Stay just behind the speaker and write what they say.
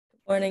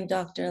Morning,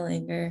 Dr.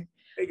 Langer.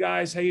 Hey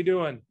guys, how you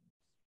doing?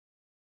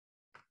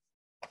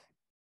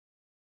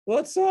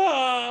 What's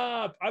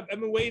up? I've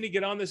been waiting to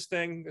get on this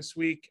thing this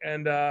week,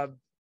 and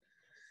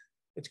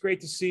it's great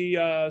to see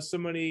so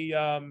many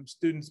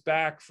students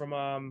back from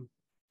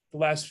the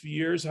last few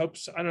years. I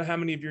don't know how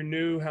many of you are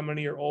new, how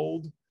many are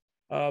old,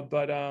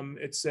 but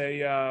it's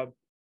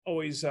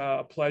always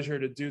a pleasure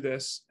to do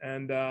this,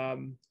 and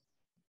I'm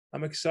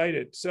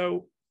excited.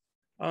 So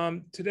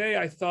today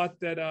I thought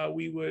that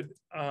we would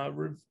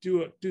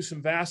do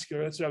some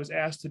vascular. That's what I was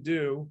asked to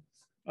do.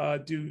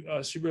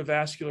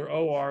 Cerebrovascular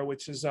OR,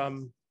 which is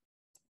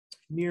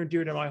near and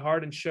dear to my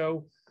heart, and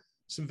show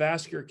some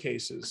vascular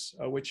cases,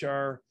 which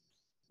are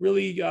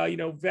really,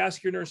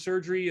 vascular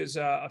neurosurgery is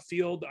a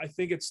field. I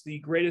think it's the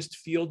greatest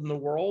field in the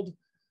world.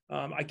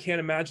 I can't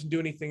imagine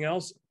doing anything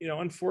else.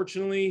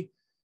 Unfortunately,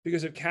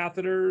 because of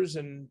catheters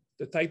and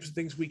the types of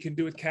things we can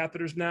do with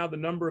catheters now, the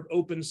number of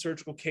open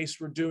surgical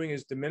cases we're doing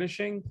is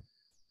diminishing,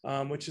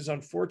 which is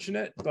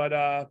unfortunate.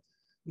 But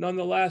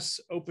nonetheless,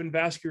 open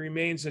vascular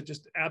remains a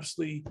just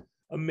absolutely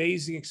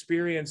amazing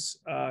experience,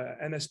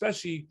 and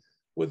especially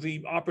with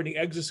the operating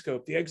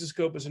exoscope. The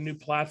exoscope is a new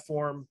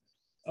platform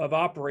of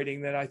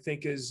operating that I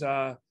think is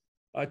a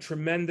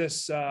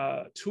tremendous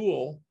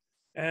tool.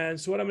 And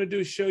so what I'm going to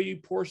do is show you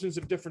portions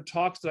of different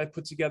talks that I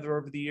put together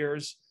over the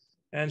years,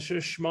 and sort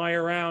of schmai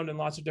around in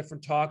lots of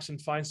different talks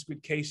and find some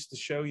good cases to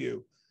show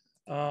you.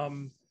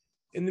 In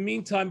the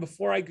meantime,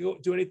 before I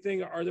do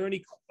anything, are there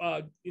any,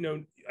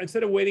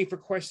 instead of waiting for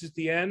questions at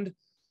the end,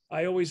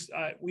 we always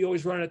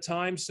run out of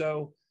time,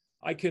 so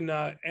I can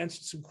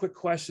answer some quick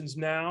questions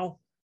now.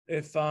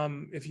 If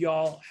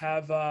y'all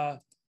have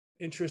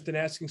interest in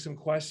asking some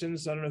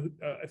questions, I don't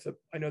know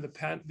I know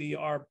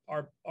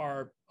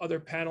our other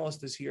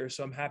panelist is here,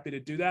 so I'm happy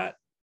to do that.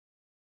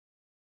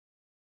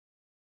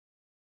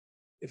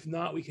 If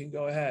not, we can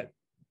go ahead.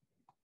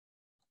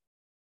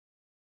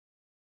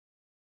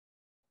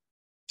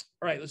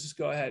 All right, let's just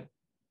go ahead.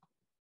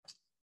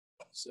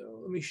 So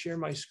let me share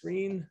my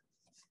screen.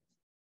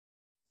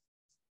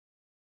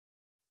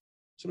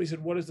 Somebody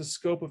said, what is the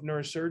scope of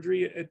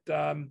neurosurgery?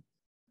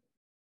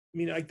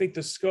 I think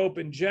the scope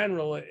in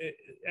general,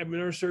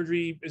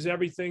 neurosurgery is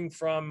everything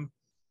from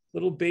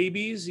little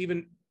babies,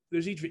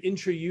 there's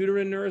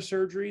intrauterine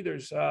neurosurgery.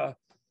 There's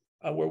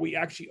where we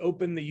actually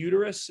open the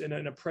uterus in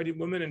a pregnant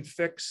woman and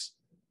fix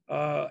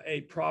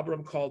a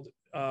problem called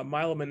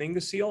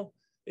myelomeningocele.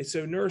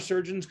 So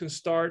neurosurgeons can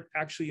start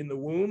actually in the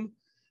womb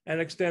and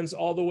extends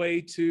all the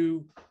way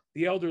to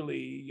the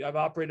elderly. I've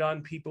operated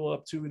on people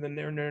up to in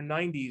their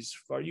 90s.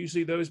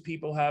 Usually those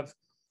people have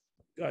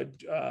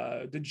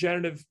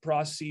degenerative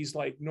processes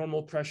like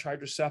normal pressure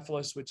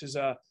hydrocephalus, which is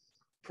a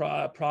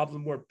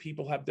problem where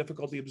people have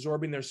difficulty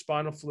absorbing their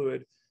spinal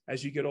fluid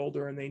as you get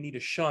older and they need a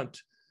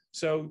shunt.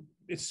 So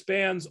it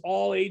spans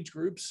all age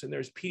groups, and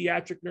there's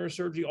pediatric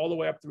neurosurgery all the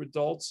way up through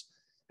adults.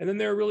 And then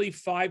there are really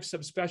 5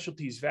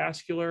 subspecialties: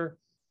 vascular,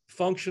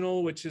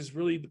 functional, which is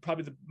really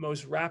probably the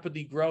most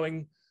rapidly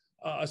growing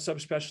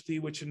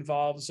subspecialty, which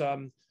involves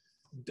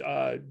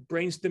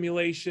brain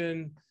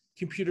stimulation,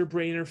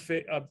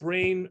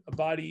 brain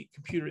body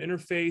computer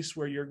interface,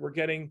 where we're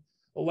getting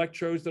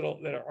electrodes that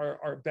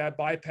are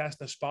bypassing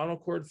the spinal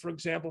cord, for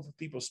example, for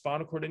people's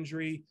spinal cord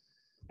injury.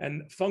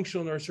 And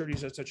functional neurosurgery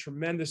is a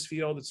tremendous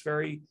field. It's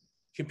very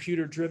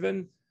computer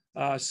driven.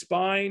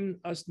 Spine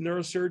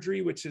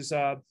neurosurgery, which is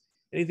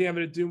anything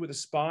having to do with the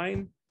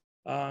spine.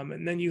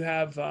 And then you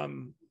have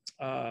we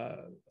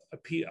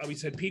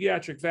said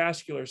pediatric,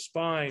 vascular,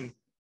 spine,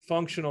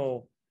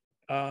 functional,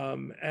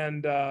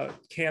 and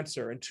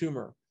cancer and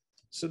tumor.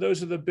 So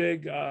those are the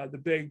big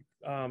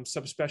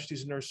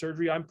subspecialties in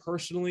neurosurgery. I'm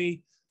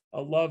personally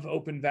love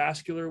open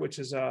vascular, which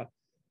is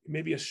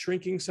maybe a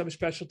shrinking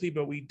subspecialty,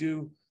 but we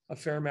do a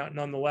fair amount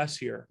nonetheless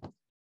here.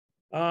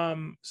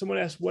 Someone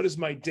asked, what is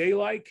my day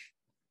like?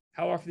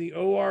 How often the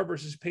OR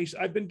versus patient?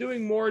 I've been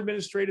doing more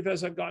administrative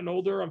as I've gotten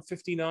older. I'm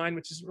 59,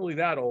 which isn't really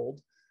that old.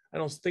 I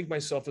don't think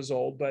myself as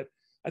old, but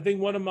I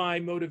think one of my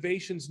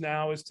motivations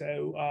now is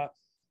to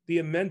be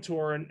a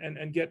mentor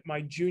and get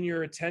my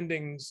junior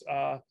attendings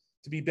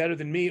to be better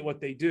than me at what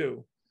they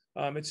do.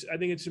 I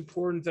think it's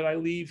important that I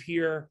leave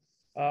here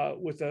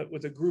with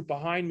a group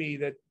behind me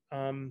that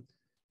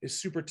is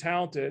super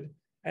talented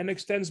and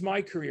extends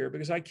my career,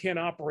 because I can't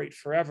operate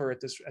forever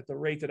at the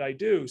rate that I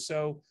do.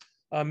 So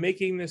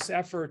making this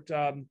effort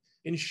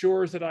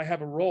ensures that I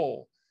have a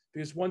role,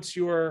 because once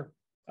you're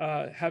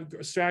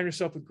surround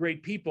yourself with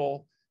great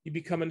people, you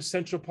become an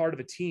essential part of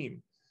a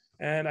team.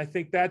 And I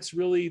think that's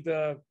really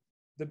the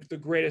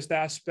greatest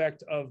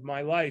aspect of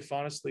my life,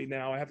 honestly.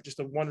 Now I have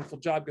just a wonderful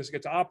job because I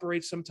get to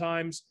operate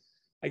sometimes.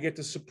 I get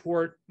to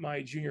support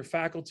my junior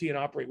faculty and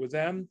operate with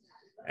them.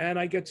 And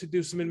I get to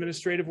do some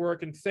administrative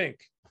work and think.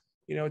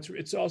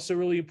 It's also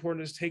really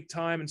important to take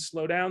time and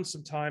slow down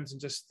sometimes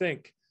and just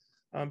think,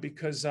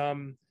 because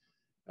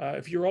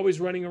if you're always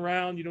running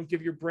around, you don't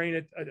give your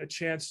brain a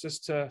chance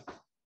just to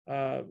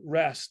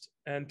rest.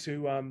 And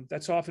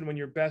that's often when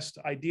your best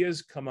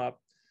ideas come up.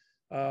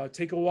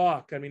 Take a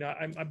walk. I mean,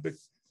 I'm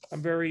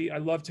I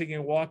love taking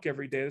a walk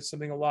every day. That's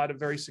something a lot of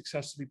very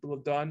successful people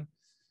have done.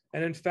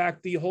 And in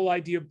fact, the whole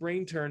idea of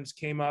brain turns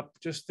came up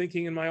just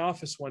thinking in my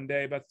office one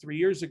day about 3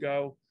 years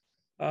ago,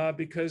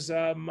 because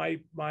my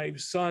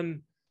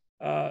son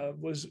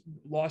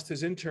lost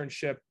his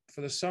internship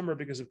for the summer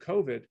because of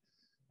COVID.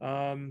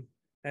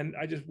 And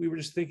we were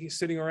just thinking,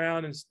 sitting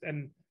around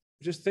and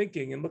just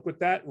thinking, and look what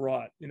that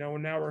wrought, and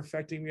now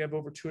we have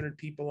over 200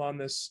 people on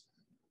this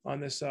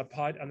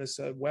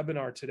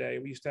webinar today.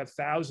 We used to have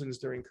thousands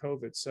during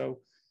COVID. So,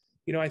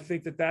 I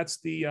think that that's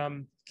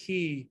the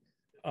key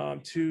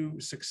to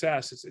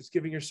success. It's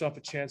giving yourself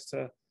a chance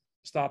to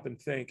stop and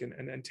think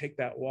and take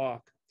that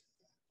walk.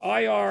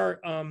 IR,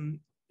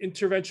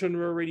 interventional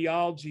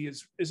neuroradiology,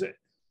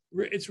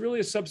 it's really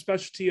a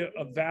subspecialty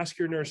of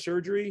vascular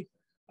neurosurgery.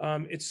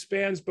 It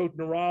spans both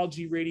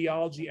neurology,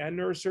 radiology, and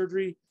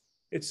neurosurgery.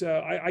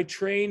 I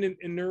train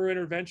in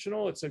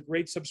neurointerventional. It's a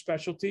great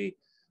subspecialty.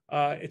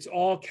 It's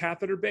all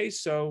catheter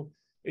based. So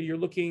you're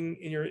looking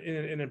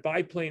in a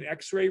biplane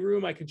X-ray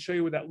room. I can show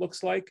you what that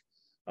looks like.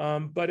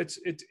 But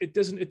it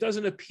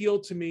doesn't appeal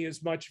to me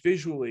as much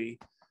visually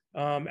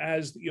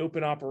as the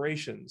open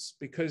operations,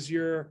 because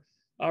you're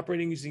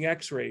operating using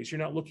X-rays. You're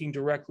not looking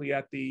directly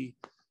at the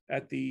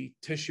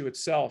tissue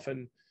itself.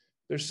 And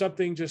there's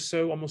something just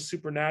so almost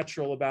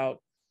supernatural about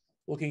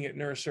looking at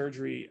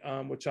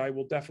neurosurgery, which I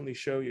will definitely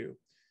show you.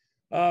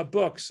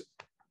 Books.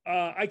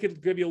 I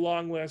could give you a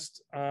long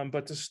list,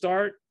 but to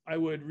start, I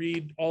would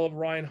read all of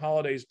Ryan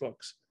Holiday's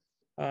books.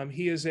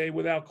 He is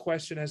without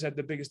question, has had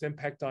the biggest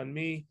impact on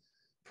me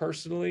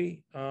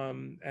personally.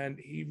 And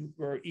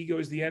Ego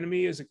is the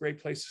Enemy is a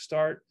great place to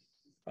start.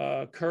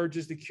 Courage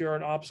is the Cure,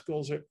 and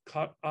Obstacle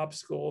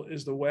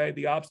is the Way.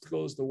 The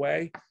Obstacle is the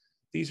Way.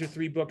 These are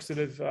 3 books that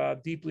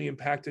have deeply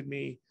impacted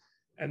me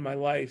and my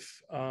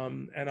life.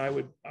 And I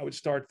would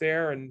start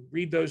there and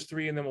read those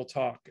 3, and then we'll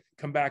talk.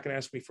 Come back and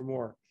ask me for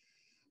more.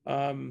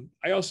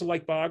 I also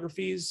like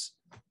biographies.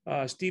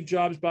 Steve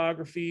Jobs'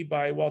 biography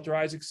by Walter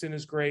Isaacson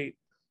is great.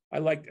 I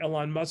like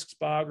Elon Musk's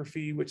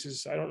biography, which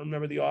is, I don't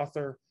remember the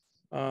author,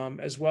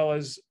 as well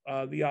as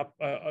a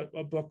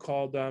book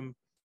called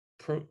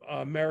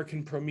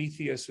American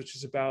Prometheus, which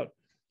is about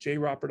J.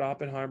 Robert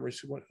Oppenheimer,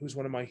 who's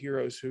one of my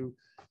heroes, who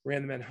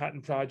ran the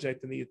Manhattan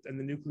Project and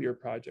the nuclear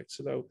project.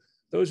 So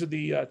those are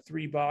the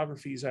 3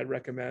 biographies I'd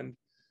recommend,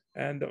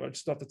 and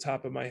just off the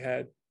top of my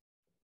head.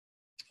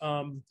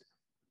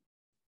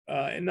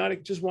 And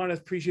not just want to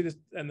appreciate this,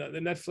 and the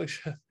Netflix.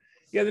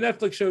 Yeah, the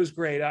Netflix show is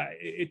great.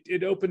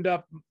 It opened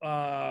up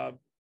a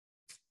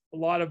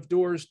lot of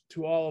doors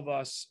to all of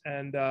us,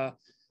 and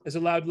has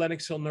allowed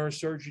Lenox Hill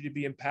neurosurgery to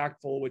be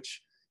impactful,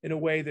 which in a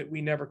way that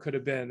we never could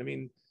have been. I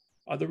mean,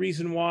 the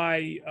reason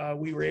why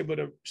we were able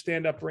to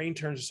stand up brain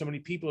turns to so many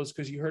people is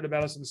because you heard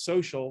about us on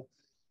social,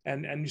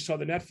 and you saw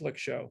the Netflix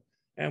show,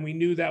 and we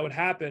knew that would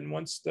happen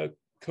once the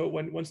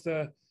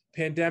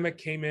pandemic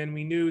came in.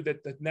 We knew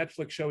that the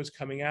Netflix show was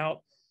coming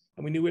out,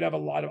 and we knew we'd have a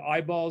lot of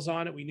eyeballs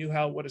on it. We knew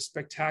what a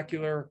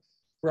spectacular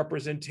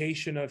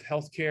representation of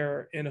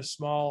healthcare in a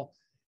small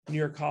New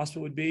York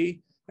hospital would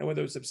be. And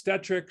whether it was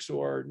obstetrics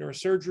or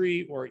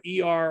neurosurgery or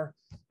ER,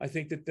 I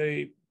think that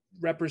the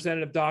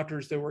representative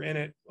doctors that were in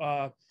it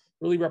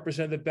really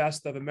represented the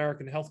best of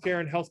American healthcare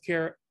and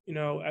healthcare,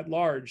 at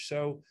large.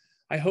 So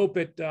I hope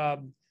it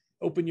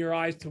opened your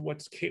eyes to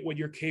what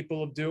you're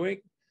capable of doing,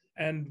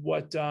 and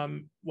what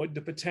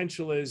the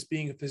potential is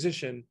being a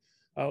physician.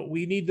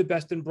 We need the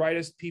best and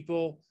brightest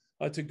people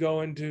to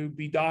go and to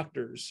be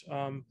doctors,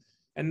 and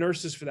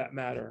nurses for that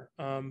matter,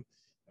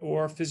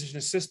 or physician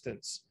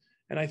assistants.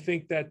 And I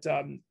think that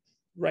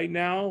right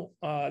now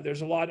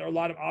there's a lot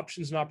of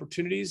options and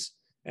opportunities,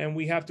 and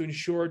we have to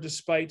ensure,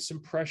 despite some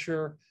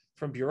pressure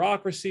from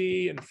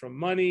bureaucracy and from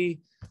money,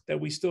 that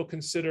we still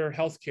consider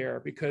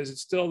healthcare, because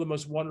it's still the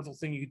most wonderful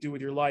thing you can do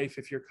with your life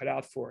if you're cut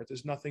out for it.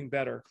 There's nothing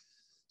better.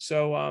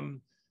 So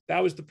that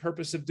was the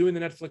purpose of doing the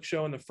Netflix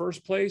show in the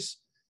first place.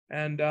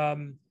 And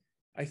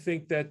I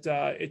think that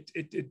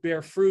it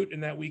bear fruit, in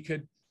that we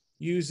could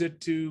use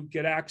it to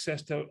get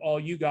access to all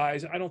you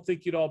guys. I don't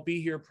think you'd all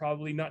be here,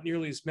 probably not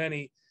nearly as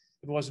many.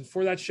 If it wasn't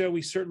for that show,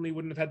 we certainly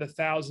wouldn't have had the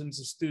thousands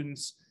of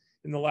students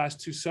in the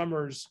last 2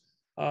 summers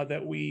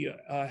that we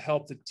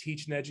helped to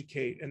teach and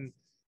educate. And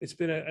it's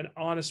been an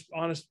honest,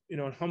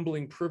 and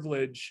humbling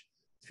privilege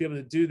to be able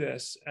to do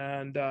this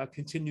and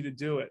continue to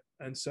do it.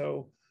 And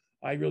so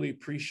I really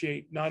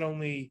appreciate not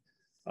only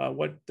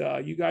what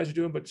you guys are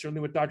doing, but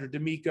certainly what Dr.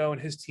 D'Amico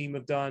and his team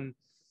have done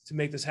to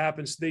make this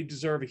happen. So they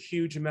deserve a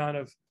huge amount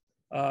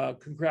of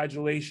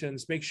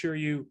congratulations. Make sure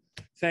you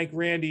thank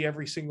Randy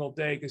every single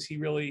day, because he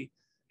really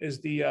is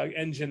the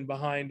engine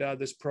behind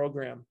this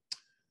program.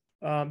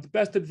 The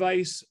best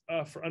advice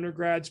for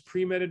undergrads,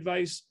 pre-med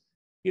advice,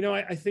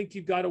 I think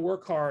you've got to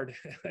work hard.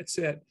 That's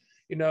it.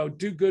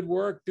 Do good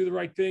work, do the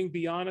right thing,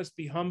 be honest,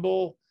 be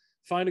humble,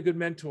 find a good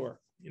mentor.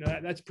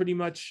 That's pretty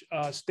much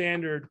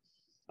standard.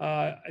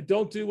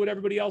 Don't do what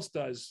everybody else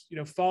does.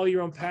 Follow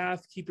your own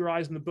path, keep your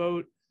eyes on the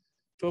boat,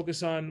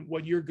 focus on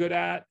what you're good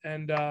at,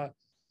 and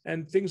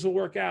and things will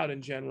work out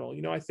in general.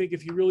 I think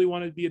if you really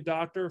want to be a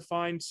doctor,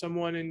 find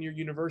someone in your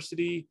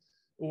university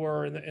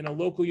or in a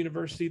local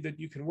university that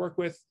you can work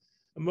with.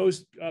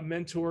 Most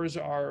mentors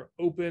are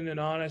open and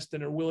honest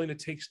and are willing to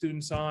take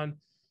students on.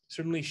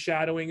 Certainly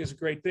shadowing is a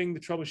great thing. The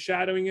trouble with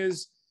shadowing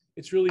is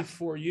it's really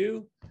for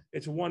you.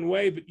 It's one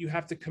way, but you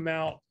have to come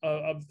out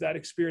of that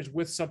experience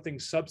with something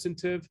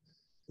substantive,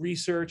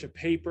 research, a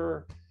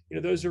paper.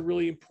 Those are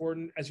really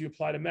important as you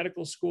apply to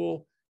medical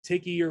school.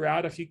 Take a year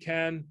out if you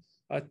can.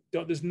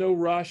 There's no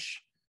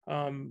rush.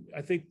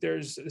 I think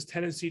there's this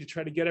tendency to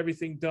try to get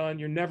everything done.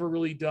 You're never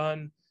really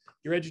done.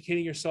 You're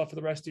educating yourself for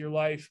the rest of your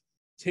life.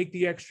 Take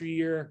the extra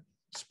year,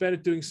 spend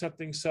it doing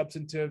something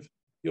substantive.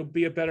 You'll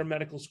be a better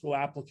medical school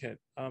applicant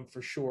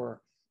for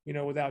sure,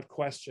 without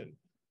question.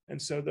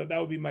 And so that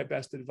would be my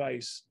best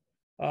advice.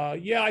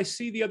 Yeah, I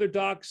see the other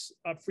docs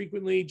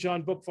frequently.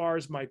 John Bookvar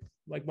is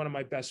one of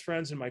my best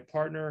friends and my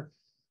partner.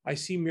 I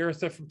see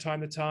Mirtha from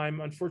time to time.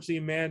 Unfortunately,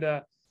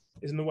 Amanda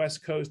is in the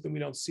West Coast and we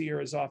don't see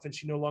her as often.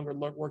 She no longer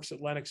works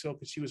at Lenox Hill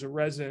because she was a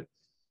resident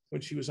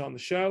when she was on the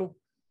show.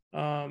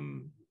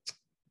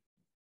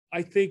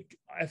 I think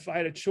if I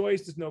had a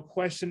choice, there's no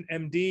question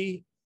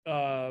MD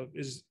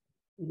is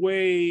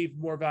way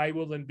more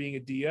valuable than being a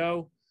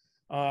DO.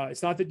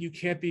 It's not that you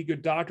can't be a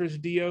good doctor as a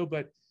DO,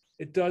 but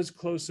it does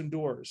close some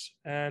doors.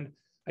 And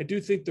I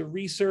do think the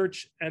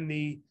research and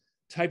the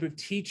type of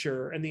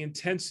teacher and the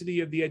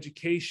intensity of the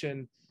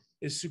education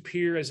is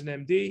superior as an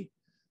MD.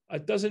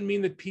 It doesn't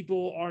mean that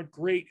people aren't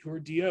great who are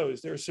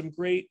DOs. There are some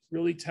great,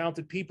 really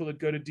talented people that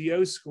go to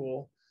DO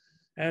school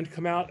and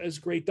come out as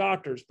great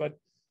doctors. But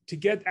to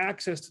get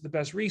access to the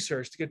best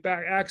research, to get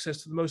back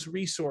access to the most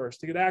resource,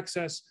 to get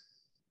access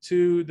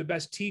to the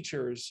best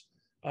teachers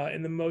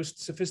in the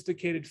most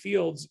sophisticated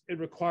fields, it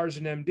requires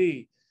an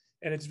MD.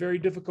 And it's very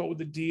difficult with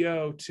the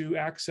DO to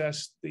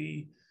access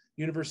the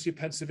University of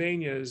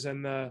Pennsylvania's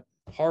and the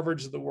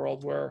Harvards of the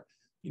world where,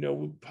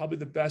 probably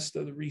the best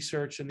of the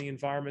research and the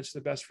environment's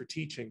the best for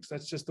teaching. So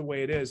that's just the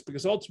way it is,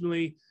 because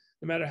ultimately,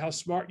 no matter how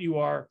smart you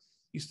are,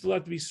 you still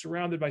have to be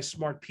surrounded by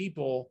smart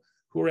people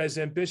who are as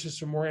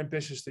ambitious or more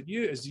ambitious than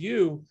you as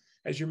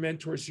your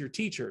mentors, your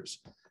teachers.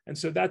 And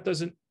so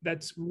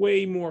that's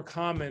way more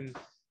common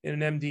in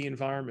an MD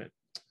environment.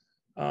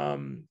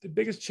 The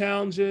biggest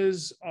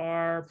challenges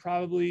are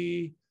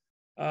probably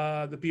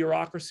the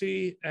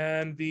bureaucracy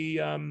and the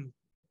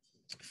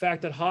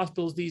fact that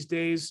hospitals these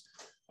days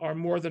are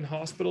more than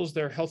hospitals,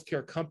 they're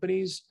healthcare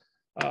companies.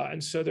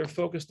 And so they're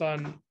focused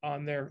on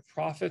their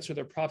profits or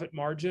their profit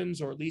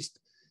margins, or at least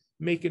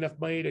make enough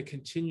money to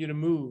continue to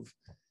move.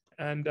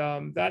 And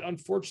that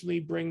unfortunately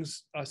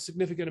brings a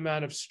significant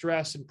amount of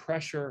stress and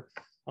pressure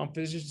on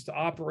physicians to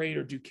operate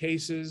or do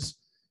cases.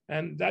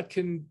 And that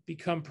can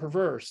become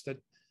perverse, that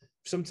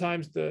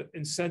sometimes the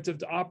incentive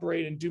to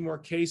operate and do more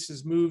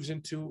cases moves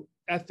into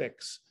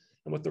ethics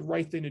and what the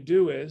right thing to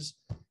do is.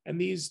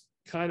 And these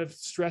kind of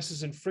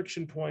stresses and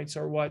friction points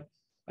are what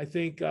I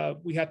think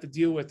we have to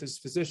deal with as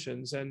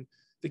physicians. And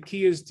the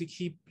key is to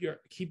keep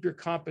your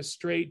compass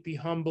straight, be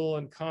humble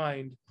and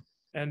kind,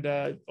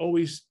 and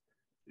always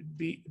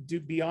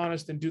be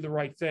honest and do the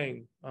right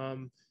thing.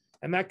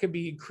 And that can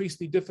be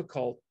increasingly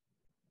difficult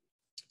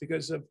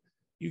because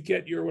you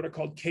get your what are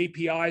called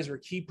KPIs or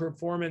key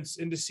performance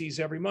indices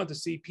every month to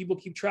see people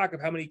keep track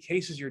of how many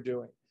cases you're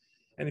doing.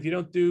 And if you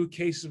don't do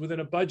cases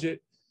within a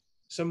budget,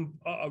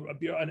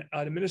 an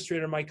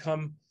administrator might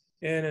come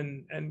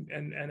in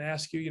and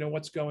ask you,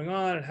 what's going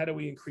on and how do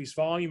we increase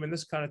volume and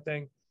this kind of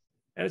thing.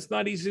 And it's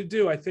not easy to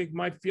do. I think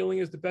my feeling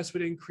is the best way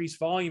to increase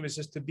volume is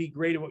just to be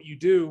great at what you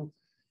do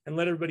and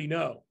let everybody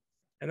know.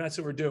 And that's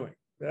what we're doing.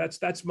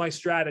 That's my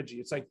strategy.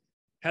 It's like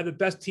have the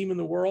best team in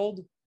the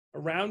world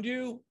around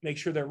you, make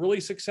sure they're really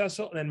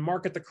successful, and then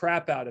market the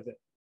crap out of it,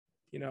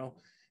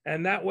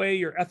 and that way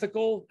you're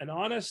ethical and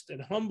honest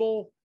and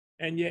humble,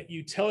 and yet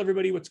you tell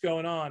everybody what's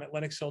going on at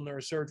Lenox Hill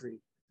Neurosurgery.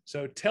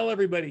 So tell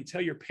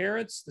your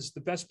parents, this is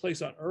the best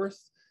place on earth,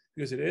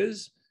 because it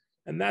is.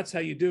 And that's how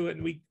you do it.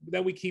 And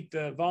then we keep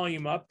the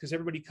volume up because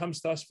everybody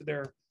comes to us for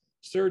their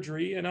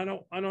surgery, and I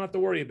don't have to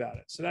worry about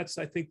it. So that's,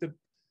 I think,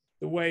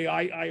 the way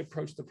I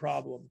approach the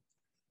problem.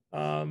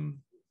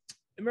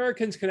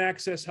 Americans can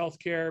access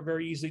healthcare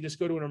very easily. Just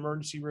go to an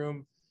emergency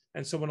room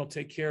and someone will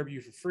take care of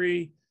you for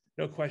free.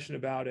 No question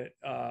about it.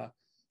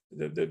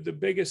 The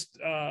biggest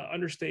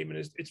understatement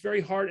is it's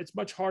very hard. It's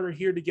much harder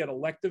here to get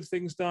elective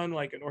things done,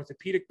 like an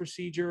orthopedic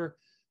procedure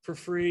for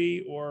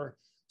free, or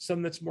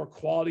some that's more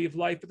quality of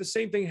life. But the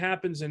same thing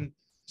happens in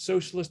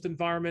socialist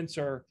environments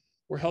or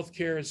where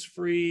healthcare is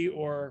free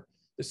or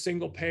the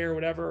single payer,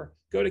 whatever.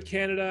 Go to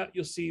Canada,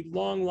 you'll see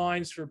long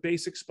lines for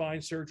basic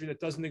spine surgery that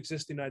doesn't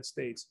exist in the United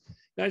States.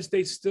 The United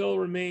States still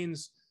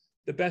remains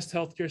the best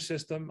healthcare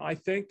system, I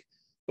think,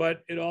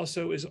 but it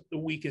also is the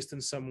weakest in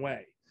some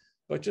way.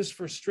 But just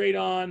for straight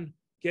on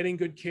getting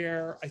good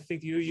care, I think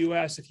the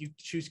US, if you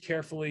choose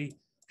carefully,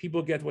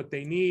 people get what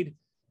they need.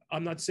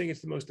 I'm not saying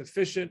it's the most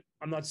efficient.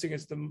 I'm not saying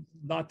it's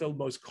not the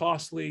most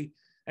costly.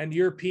 And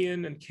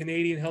European and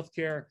Canadian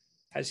healthcare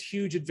has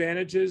huge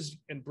advantages,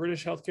 and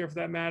British healthcare for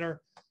that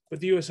matter. But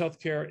the US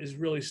healthcare is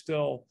really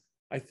still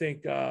I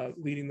think,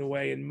 leading the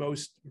way in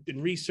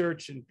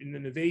research and in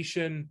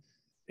innovation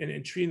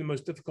and treating the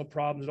most difficult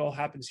problems. It all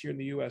happens here in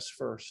the US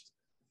first.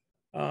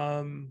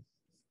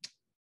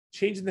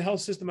 Changing the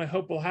health system, I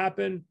hope will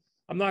happen.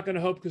 I'm not going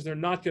to hope because they're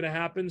not going to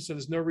happen. So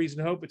there's no reason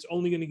to hope. It's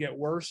only going to get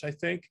worse, I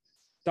think.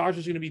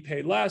 Doctors are going to be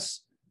paid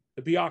less.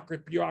 The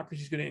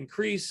bureaucracy is going to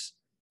increase.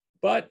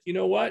 But you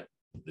know what?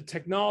 The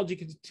technology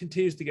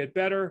continues to get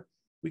better.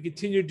 We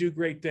continue to do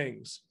great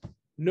things.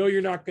 No,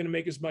 you're not going to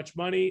make as much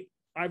money.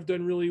 I've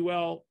done really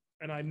well,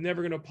 and I'm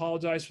never going to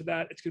apologize for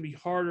that. It's going to be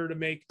harder to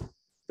make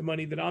the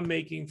money that I'm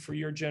making for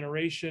your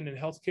generation in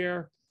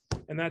healthcare.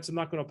 And I'm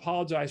not going to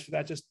apologize for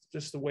that,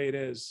 just the way it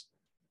is.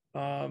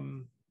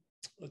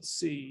 Let's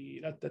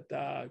see.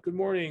 Good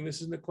morning.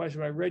 This isn't a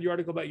question. I read your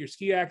article about your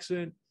ski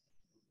accident.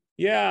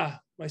 Yeah,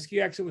 my ski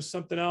accident was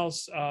something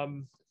else.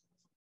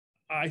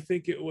 I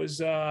think it was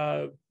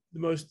the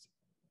most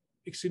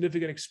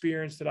significant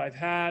experience that I've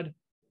had,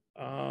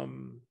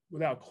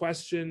 without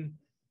question.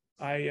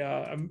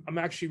 I'm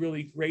actually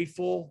really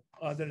grateful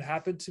that it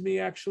happened to me,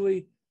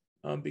 actually,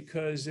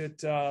 because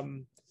it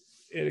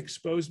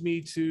exposed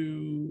me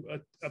to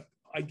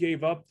I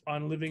gave up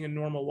on living a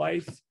normal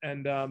life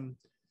and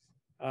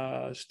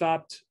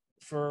stopped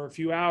for a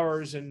few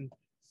hours and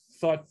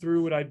thought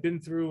through what I'd been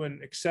through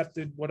and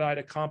accepted what I'd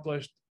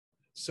accomplished.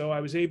 So I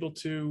was able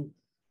to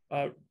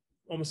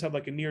almost have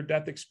like a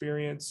near-death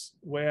experience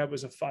where I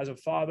was as a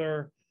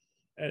father,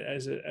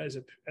 as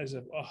a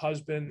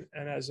husband,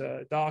 and as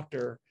a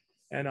doctor,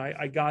 and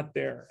I got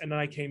there, and then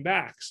I came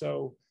back.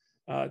 So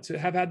to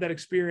have had that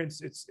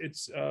experience,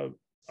 it's a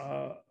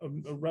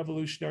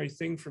revolutionary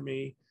thing for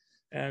me,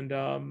 and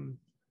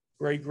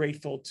very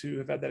grateful to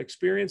have had that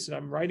experience. And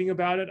I'm writing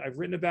about it. I've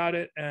written about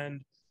it,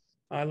 and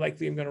I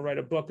likely am going to write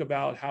a book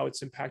about how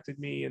it's impacted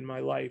me in my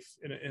life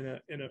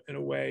in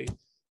a way,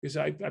 because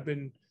I've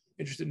been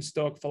interested in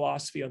Stoic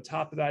philosophy on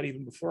top of that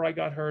even before I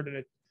got hurt,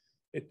 and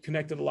it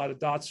connected a lot of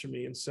dots for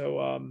me. And so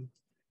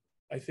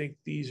I think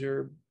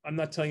I'm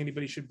not telling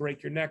anybody should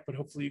break your neck, but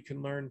hopefully you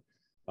can learn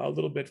a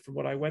little bit from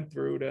what I went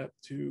through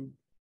to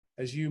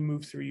as you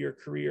move through your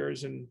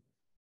careers. And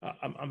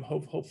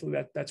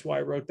hopefully that's why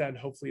I wrote that, and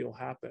hopefully it'll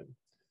happen.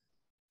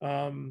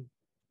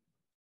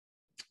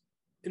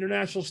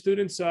 International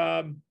students,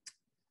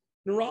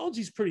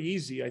 neurology is pretty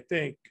easy, I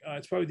think.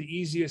 It's probably the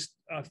easiest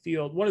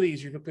field, one of the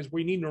easier, because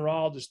we need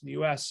neurologists in the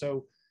US.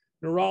 So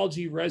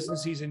neurology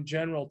residencies in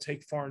general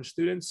take foreign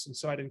students. And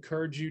so I'd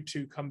encourage you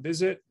to come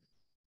visit.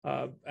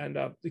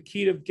 The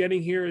key to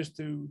getting here is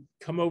to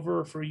come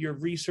over for your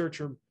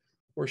research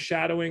or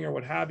shadowing or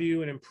what have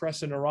you, and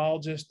impress a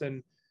neurologist.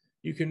 And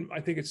I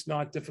think it's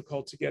not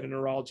difficult to get a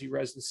neurology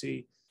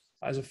residency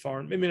as a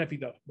foreign. It may not be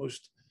the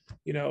most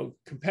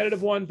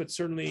competitive one, but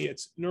certainly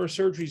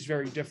neurosurgery is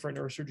very different.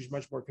 Neurosurgery is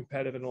much more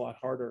competitive and a lot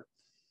harder.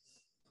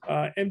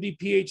 MD,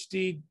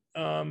 PhD,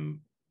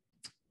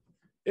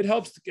 it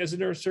helps as a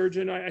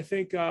neurosurgeon. I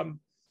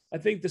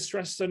think the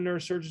stresses on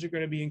neurosurgeons are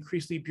going to be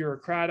increasingly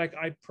bureaucratic.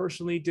 I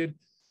personally did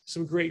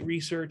some great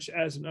research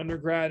as an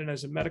undergrad and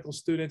as a medical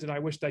student, and I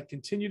wished I'd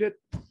continued it.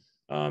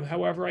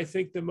 However, I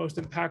think the most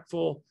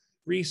impactful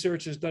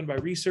research is done by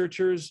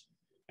researchers.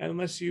 And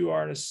unless you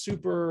are in a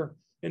super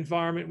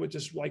environment with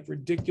just like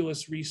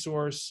ridiculous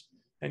resource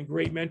and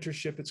great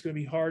mentorship, it's going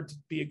to be hard to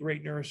be a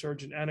great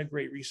neurosurgeon and a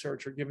great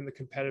researcher given the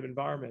competitive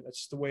environment. That's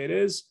just the way it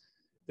is.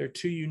 They're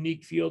two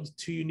unique fields,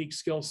 two unique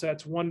skill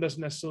sets. One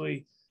doesn't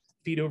necessarily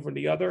feed over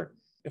the other.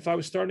 If I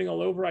was starting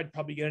all over, I'd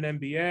probably get an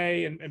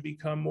MBA and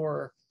become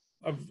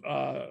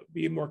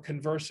be more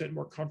conversant,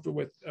 more comfortable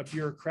with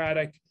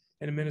bureaucratic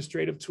and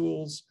administrative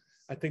tools.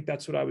 I think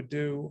that's what I would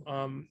do.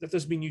 That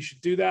doesn't mean you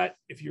should do that.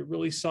 If you're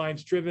really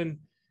science driven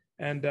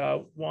and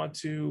want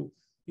to,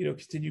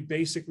 continue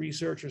basic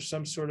research or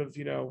some sort of,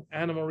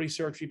 animal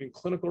research, even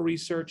clinical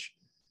research,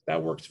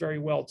 that works very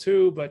well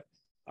too. But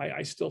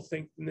I still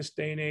think in this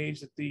day and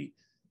age that the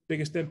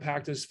biggest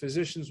impact as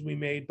physicians will be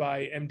made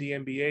by MD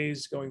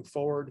MBAs going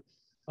forward,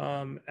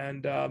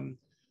 and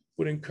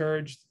would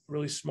encourage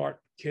really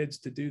smart kids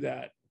to do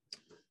that.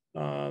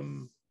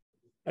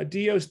 A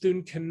DO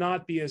student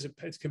cannot be as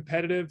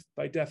competitive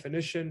by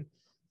definition,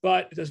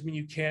 but it doesn't mean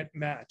you can't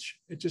match.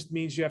 It just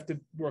means you have to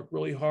work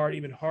really hard,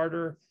 even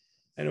harder,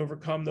 and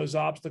overcome those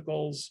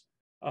obstacles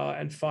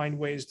and find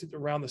ways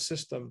around the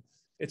system.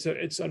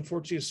 It's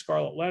unfortunately a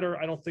scarlet letter.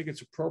 I don't think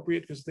it's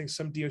appropriate because I think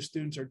some DO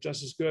students are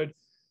just as good.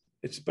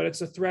 But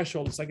it's a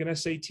threshold. It's like an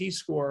SAT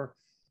score.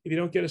 If you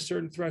don't get a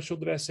certain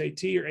threshold of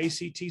SAT or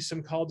ACT,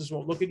 some colleges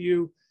won't look at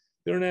you.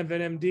 They don't have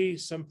an MD.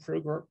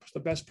 The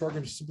best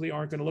programs simply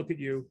aren't going to look at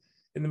you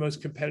in the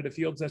most competitive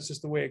fields. That's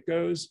just the way it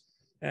goes.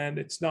 And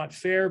it's not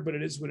fair, but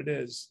it is what it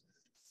is.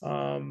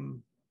 I've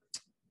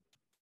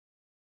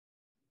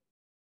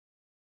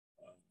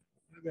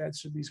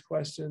answered these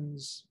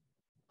questions.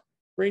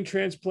 Brain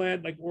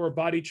transplant, or a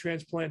body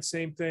transplant,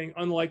 same thing,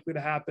 unlikely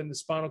to happen. The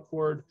spinal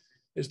cord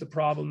is the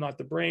problem, not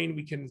the brain.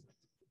 We can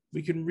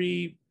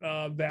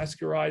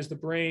revascularize the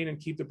brain and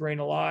keep the brain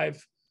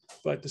alive,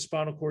 but the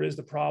spinal cord is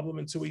the problem.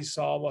 Until we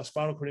solve a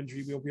spinal cord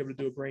injury, we won't be able to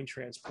do a brain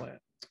transplant.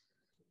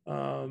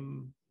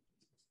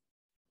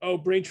 oh,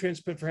 brain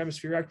transplant for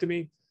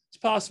hemispherectomy. It's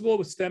possible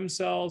with stem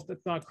cells.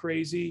 That's not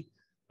crazy,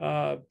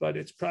 but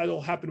it's probably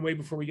will happen way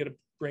before we get a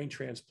brain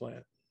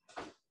transplant.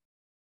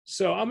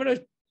 So I'm going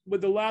to,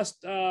 with the last,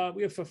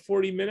 we have for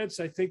 40 minutes.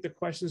 I think the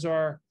questions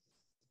are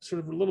sort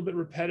of a little bit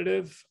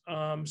repetitive.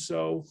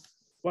 So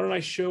why don't I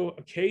show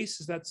a case?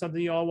 Is that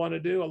something you all want to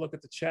do? I'll look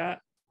at the chat.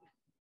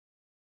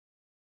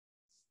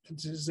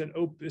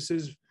 This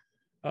is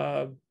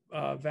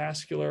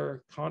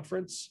vascular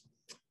conference.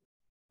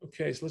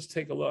 Okay, so let's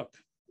take a look.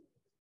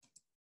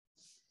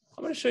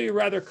 I'm going to show you a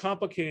rather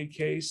complicated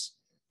case.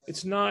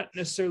 It's not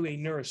necessarily a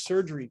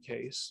neurosurgery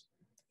case.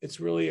 It's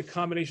really a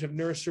combination of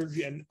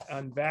neurosurgery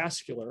and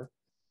vascular.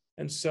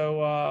 And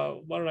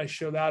so why don't I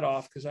show that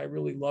off, because I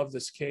really love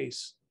this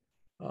case.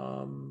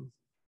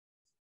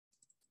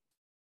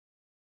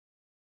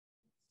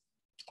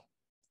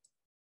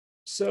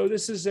 So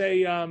this is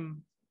a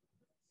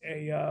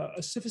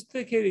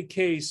sophisticated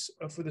case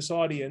for this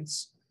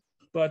audience,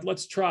 but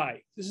let's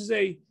try. This is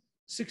a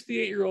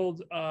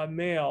 68-year-old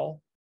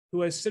male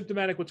who has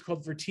symptomatic what's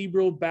called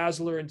vertebral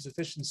basilar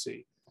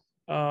insufficiency.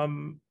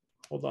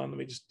 Hold on, I'm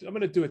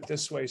going to do it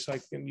this way so I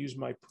can use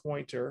my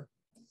pointer.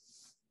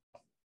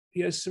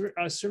 He has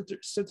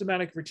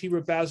symptomatic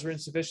vertebral basilar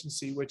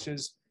insufficiency, which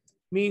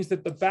means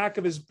that the back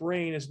of his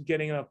brain isn't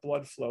getting enough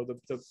blood flow.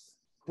 The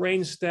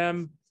brain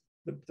stem,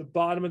 the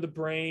bottom of the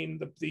brain,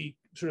 the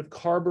sort of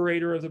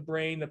carburetor of the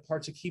brain, the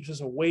parts that keeps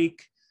us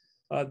awake.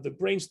 The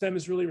brain stem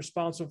is really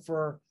responsible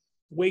for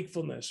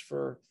wakefulness,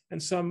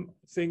 and some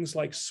things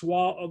like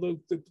although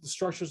the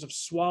structures of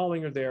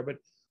swallowing are there, but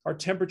our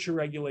temperature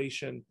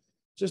regulation,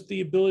 just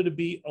the ability to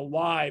be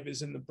alive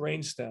is in the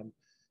brain stem.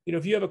 You know,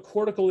 if you have a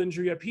cortical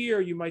injury up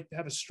here, you might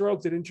have a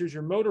stroke that injures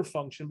your motor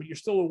function, but you're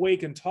still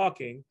awake and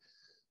talking,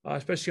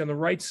 especially on the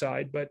right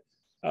side. But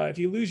if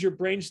you lose your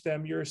brain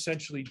stem, you're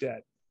essentially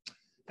dead.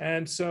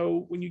 And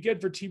so when you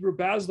get vertebral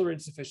basilar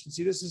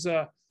insufficiency, this is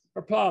a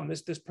problem.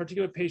 This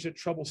particular patient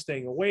had trouble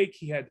staying awake.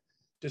 He had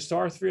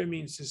dysarthria,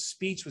 means his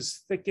speech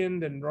was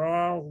thickened and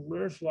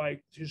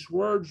like his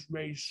words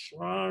may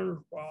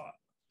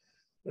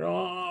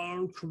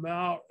come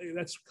out.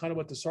 That's kind of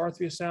what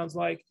dysarthria sounds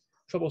like,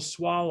 trouble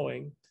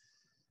swallowing.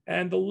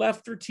 And the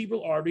left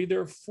vertebral artery,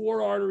 there are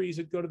 4 arteries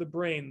that go to the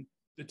brain.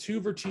 The 2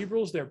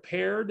 vertebrals, they're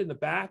paired in the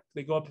back.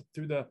 They go up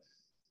through the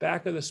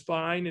back of the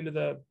spine into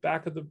the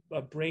back of the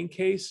brain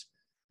case,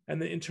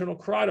 and the internal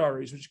carotid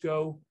arteries, which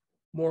go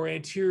more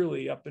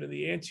anteriorly up into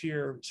the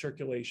anterior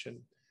circulation.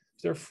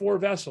 So there are 4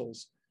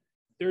 vessels.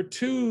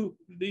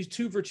 These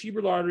 2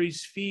 vertebral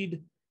arteries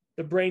feed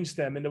the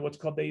brainstem into what's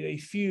called, they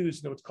fuse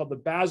into what's called the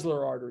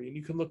basilar artery. And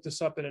you can look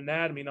this up in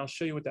anatomy, and I'll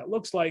show you what that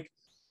looks like.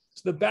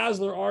 So the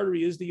basilar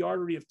artery is the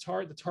artery of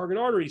the target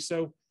artery.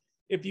 So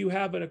if you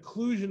have an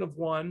occlusion of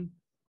one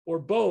or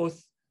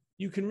both,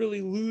 you can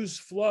really lose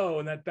flow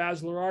in that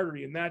basilar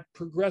artery. And that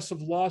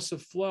progressive loss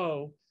of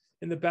flow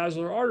in the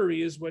basilar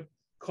artery is what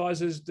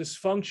causes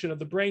dysfunction of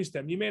the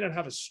brainstem. You may not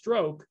have a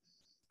stroke,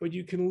 but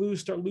you can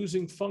start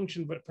losing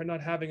function by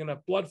not having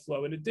enough blood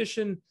flow. In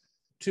addition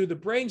to the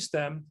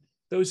brainstem,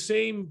 those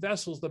same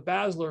vessels, the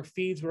basilar,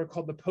 feeds what are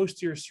called the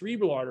posterior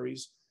cerebral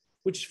arteries,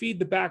 which feed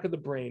the back of the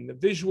brain. The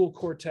visual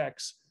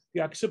cortex,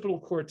 the occipital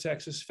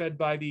cortex is fed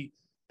by the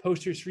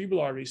posterior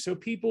cerebral arteries. So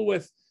people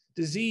with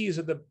disease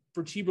of the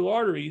vertebral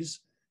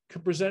arteries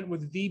can present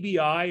with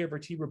VBI or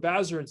vertebral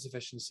basilar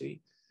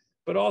insufficiency,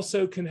 but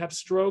also can have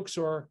strokes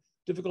or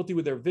difficulty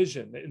with their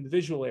vision in the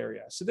visual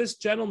area. So this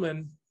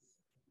gentleman,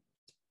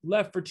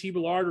 left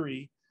vertebral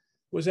artery,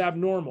 was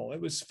abnormal. It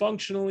was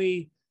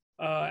functionally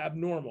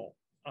abnormal.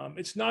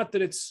 It's not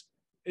that it's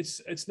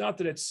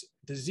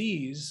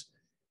disease,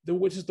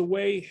 which is the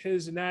way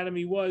his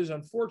anatomy was.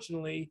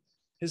 Unfortunately,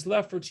 his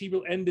left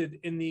vertebral ended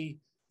in the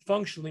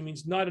functionally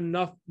means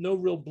no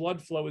real blood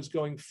flow is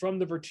going from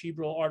the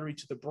vertebral artery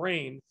to the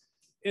brain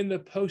in the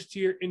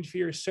posterior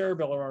inferior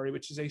cerebellar artery,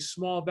 which is a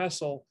small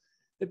vessel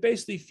that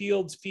basically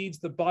feeds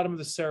the bottom of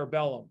the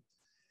cerebellum.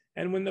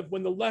 And when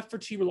the left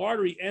vertebral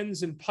artery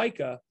ends in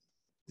pica,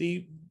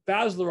 the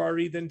basilar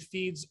artery then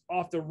feeds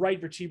off the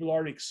right vertebral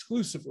artery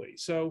exclusively.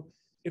 So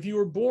if you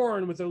were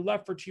born with a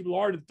left vertebral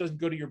artery that doesn't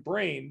go to your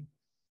brain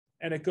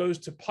and it goes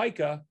to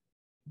pica,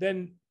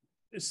 then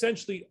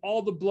essentially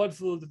all the blood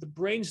flow that the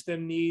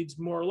brainstem needs,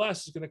 more or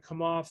less, is going to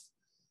come off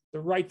the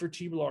right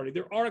vertebral artery.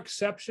 There are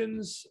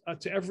exceptions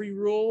to every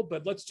rule,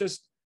 but let's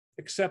just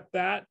accept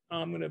that.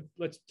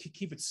 Let's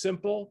keep it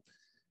simple.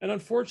 And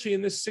unfortunately,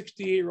 in this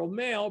 68-year-old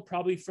male,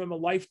 probably from a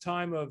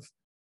lifetime of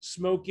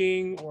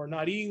smoking or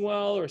not eating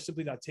well or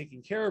simply not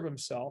taking care of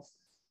himself,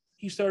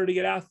 he started to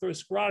get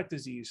atherosclerotic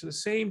disease. So the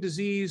same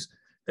disease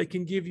that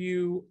can give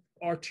you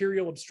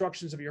arterial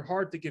obstructions of your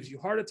heart that gives you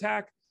heart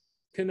attack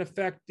can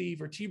affect the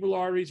vertebral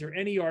arteries or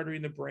any artery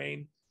in the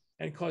brain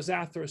and cause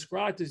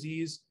atherosclerotic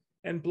disease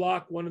and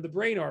block one of the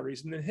brain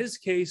arteries. And in his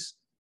case,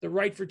 the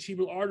right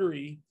vertebral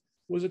artery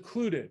was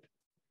occluded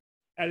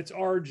at its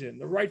origin.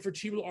 The right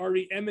vertebral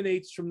artery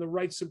emanates from the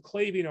right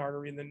subclavian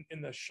artery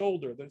in the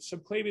shoulder. The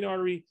subclavian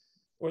artery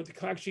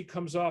actually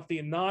comes off the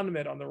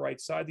innominate on the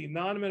right side. The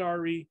innominate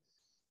artery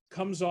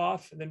comes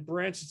off and then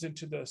branches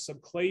into the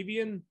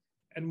subclavian,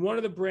 and one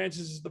of the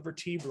branches is the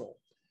vertebral.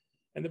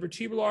 And the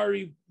vertebral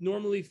artery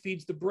normally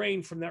feeds the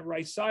brain from that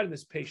right side of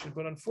this patient,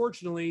 but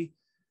unfortunately,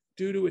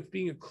 due to it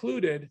being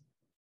occluded,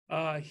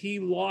 he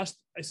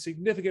lost a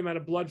significant amount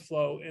of blood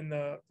flow in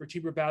the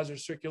vertebrobasilar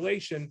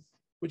circulation,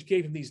 which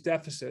gave him these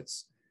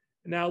deficits.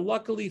 Now,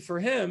 luckily for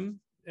him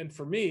and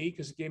for me,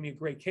 because it gave me a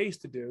great case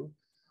to do,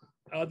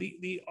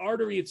 the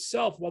artery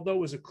itself, although it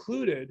was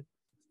occluded,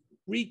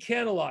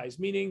 recanalized,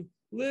 meaning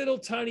little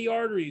tiny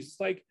arteries.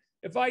 Like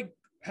if I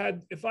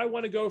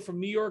want to go from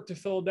New York to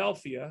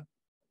Philadelphia,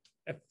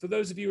 for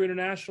those of you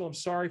international, I'm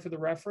sorry for the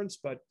reference,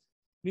 but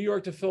New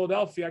York to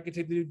Philadelphia, I could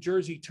take the New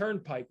Jersey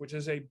Turnpike, which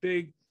is a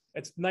big,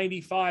 it's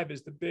 95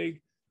 is the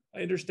big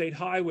interstate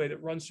highway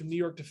that runs from New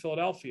York to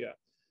Philadelphia.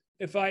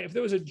 If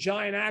there was a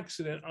giant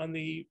accident on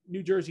the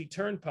New Jersey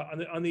Turnpike,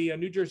 on the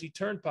New Jersey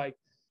Turnpike,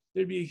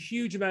 there'd be a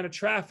huge amount of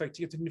traffic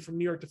to get from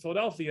New York to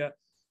Philadelphia,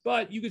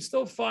 but you could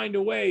still find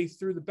a way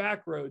through the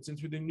back roads and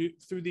through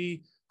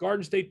the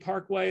Garden State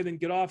Parkway, and then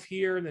get off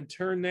here and then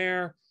turn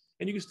there,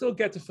 and you could still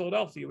get to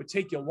Philadelphia. It would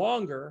take you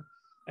longer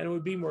and it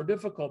would be more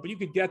difficult, but you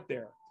could get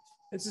there.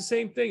 It's the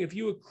same thing. If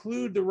you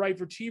occlude the right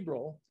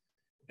vertebral,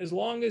 as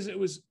long as it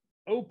was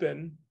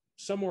open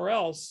somewhere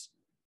else,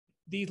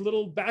 these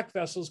little back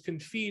vessels can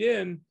feed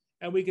in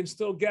and we can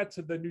still get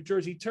to the New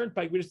Jersey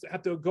Turnpike. We just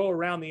have to go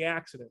around the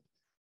accident.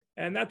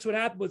 And that's what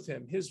happened with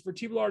him. His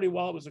vertebral artery,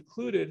 while it was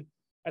occluded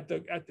at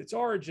its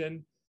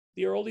origin,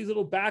 there are all these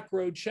little back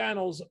road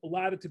channels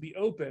allowed it to be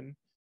open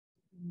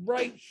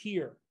right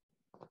here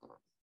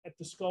at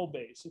the skull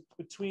base. It's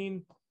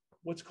between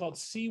what's called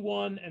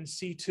C1 and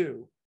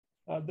C2.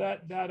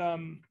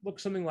 That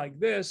looks something like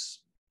this.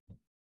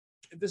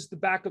 This is the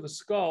back of the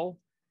skull.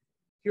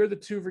 Here are the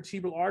two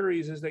vertebral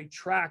arteries as they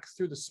track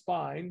through the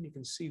spine. You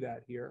can see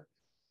that here.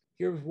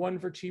 Here's one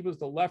vertebral,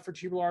 the left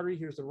vertebral artery.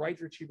 Here's the right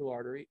vertebral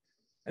artery.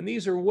 And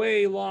these are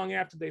way long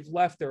after they've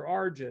left their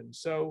origin.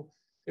 So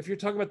if you're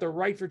talking about the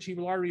right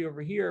vertebral artery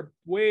over here,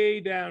 way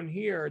down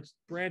here, it's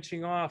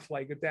branching off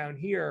like down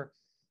here,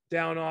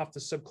 down off the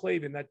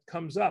subclavian that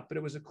comes up, but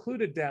it was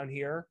occluded down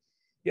here.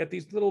 Yet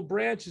these little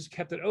branches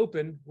kept it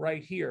open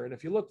right here. And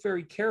if you look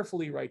very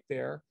carefully right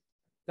there,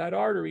 that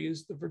artery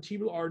is the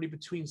vertebral artery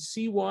between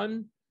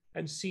C1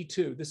 and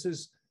C2. This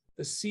is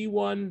the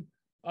C1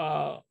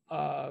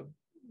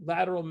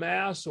 lateral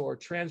mass or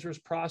transverse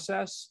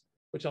process,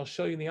 which I'll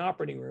show you in the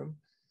operating room.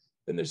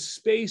 Then there's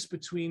space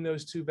between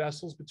those two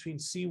vessels, between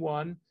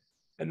C1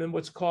 and then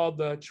what's called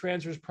the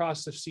transverse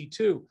process of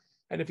C2.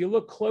 And if you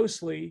look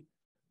closely,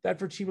 that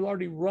vertebral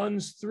artery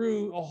runs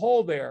through a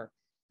hole there.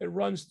 It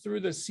runs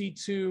through the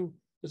C2.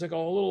 There's like a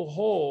little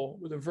hole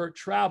where the vert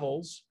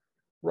travels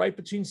right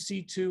between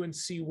C2 and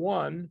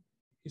C1.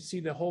 You see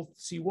the whole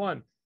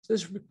C1. So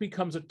this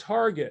becomes a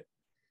target.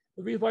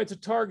 The reason why it's a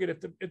target, if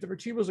the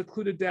vertebral is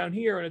occluded down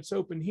here and it's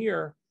open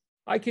here,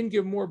 I can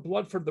give more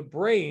blood for the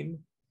brain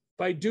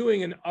by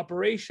doing an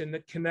operation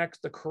that connects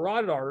the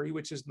carotid artery,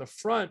 which is in the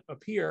front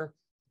up here,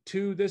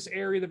 to this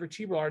area of the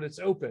vertebral artery that's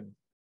open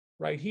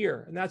right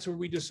here. And that's what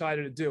we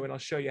decided to do. And I'll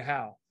show you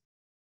how.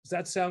 Does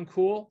that sound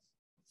cool?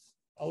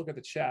 I'll look at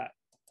the chat.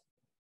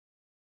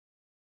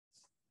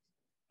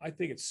 I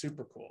think it's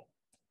super cool.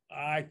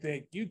 I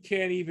think you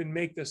can't even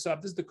make this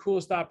up. This is the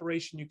coolest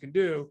operation you can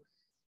do.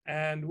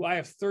 And I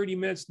have 30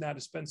 minutes now to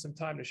spend some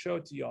time to show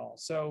it to y'all.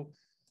 So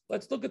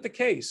let's look at the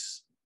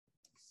case.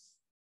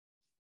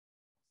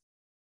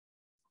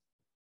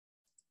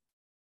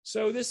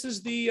 So this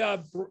is the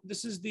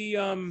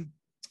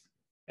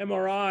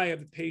MRI of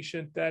the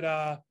patient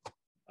that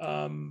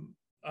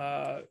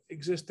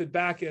existed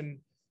back in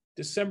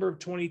December of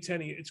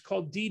 2010. It's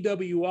called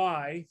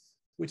DWI,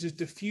 which is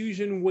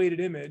diffusion weighted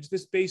image.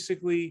 This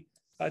basically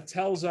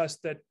tells us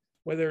that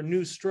whether there are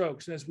new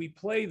strokes. And as we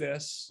play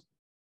this,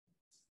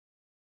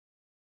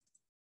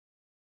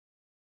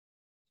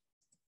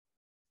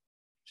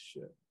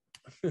 shit.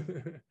 Let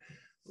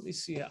me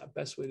see the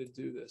best way to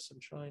do this. I'm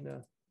trying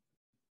to.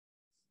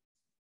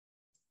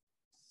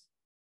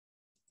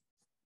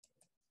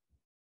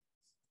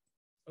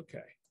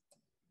 Okay.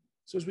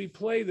 So as we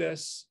play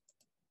this,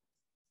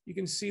 you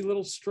can see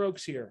little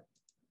strokes here.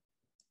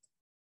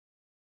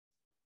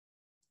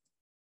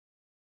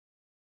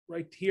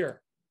 Right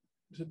here.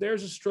 So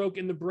there's a stroke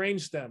in the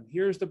brainstem.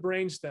 Here's the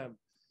brainstem.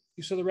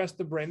 You saw the rest of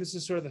the brain. This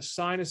is sort of the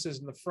sinuses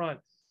in the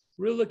front.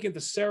 Really looking at the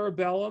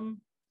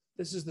cerebellum.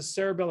 This is the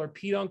cerebellar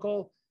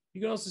peduncle.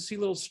 You can also see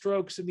little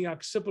strokes in the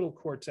occipital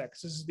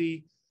cortex. This is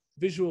the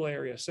visual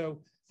area.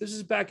 So this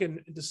is back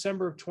in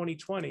December of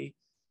 2020.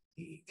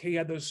 He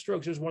had those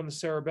strokes. There's one in the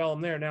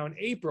cerebellum there. Now in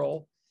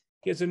April,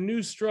 he has a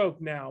new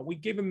stroke now. We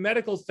gave him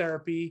medical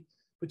therapy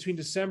between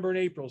December and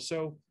April.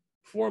 So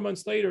 4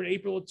 months later, in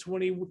April of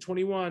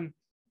 2021,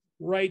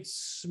 right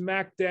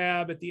smack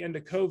dab at the end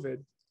of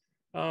COVID,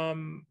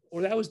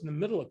 or that was in the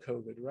middle of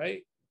COVID,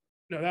 right?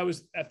 No, that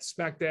was at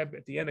smack dab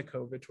at the end of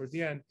COVID, toward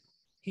the end.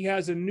 He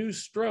has a new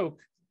stroke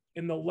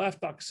in the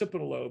left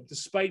occipital lobe,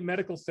 despite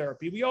medical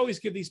therapy. We always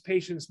give these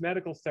patients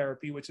medical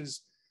therapy, which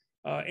is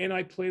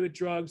antiplatelet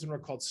drugs, and are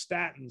called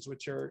statins,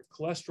 which are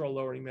cholesterol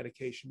lowering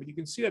medication. But you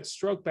can see that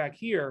stroke back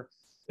here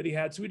that he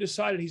had. So we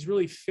decided he's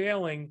really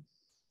failing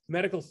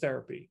medical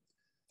therapy.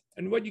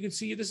 And what you can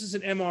see, this is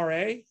an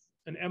MRA,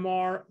 an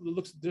MR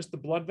looks just the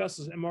blood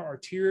vessels, MR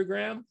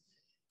arteriogram.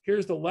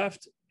 Here's the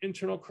left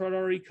internal carotid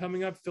artery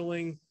coming up,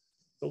 filling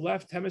the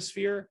left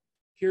hemisphere.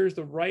 Here's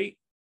the right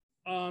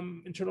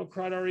internal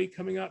carotid artery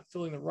coming up,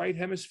 filling the right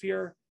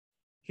hemisphere.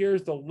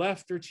 Here's the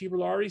left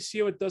vertebral artery. See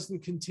how it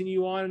doesn't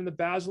continue on in the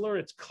basilar?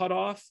 It's cut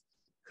off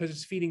because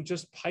it's feeding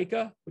just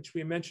pica, which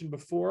we mentioned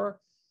before.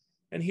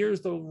 And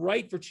here's the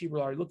right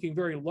vertebral artery looking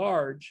very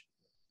large.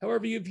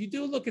 However, if you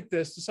do look at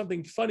this, there's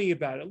something funny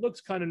about it. It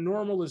looks kind of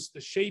normal as the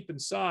shape and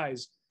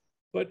size.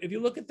 But if you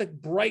look at the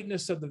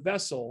brightness of the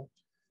vessel,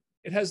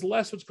 it has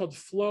less what's called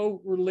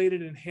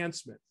flow-related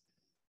enhancement.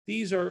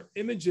 These are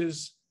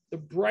images, the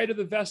brighter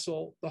the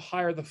vessel, the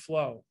higher the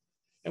flow.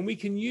 And we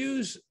can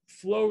use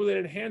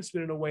flow-related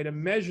enhancement in a way to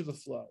measure the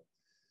flow.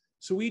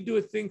 So we do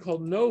a thing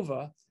called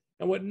NOVA.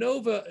 And what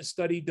NOVA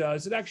study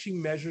does, it actually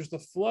measures the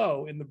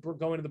flow in the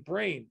going to the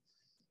brain.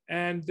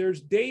 And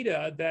there's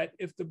data that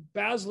if the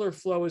basilar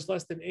flow is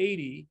less than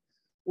 80,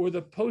 or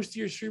the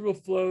posterior cerebral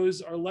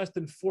flows are less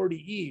than 40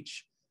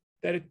 each,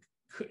 that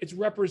it's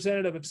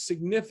representative of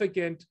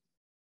significant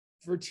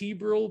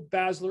vertebral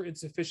basilar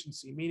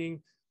insufficiency,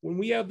 meaning when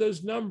we have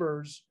those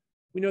numbers,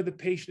 we know the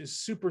patient is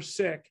super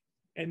sick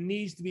and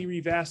needs to be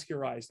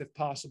revascularized if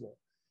possible.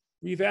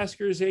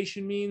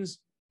 Revascularization means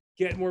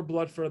get more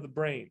blood flow to the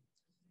brain.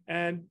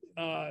 And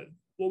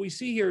what we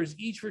see here is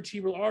each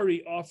vertebral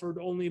artery offered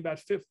only about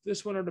 50,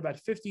 this one at about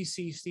 50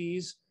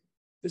 cc's.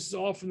 This is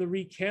all from the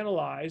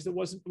recanalized. It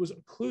was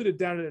occluded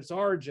down at its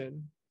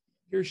origin.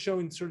 Here's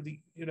showing sort of the,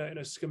 in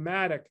a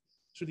schematic,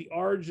 sort of the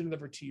origin of the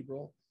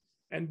vertebral.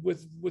 And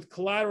with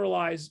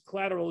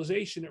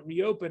collateralization, it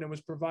reopened and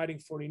was providing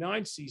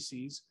 49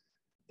 cc's.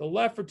 The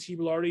left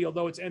vertebral artery,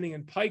 although it's ending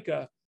in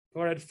pica,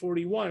 provided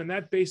 41. And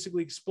that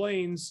basically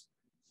explains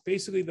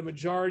the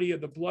majority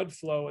of the blood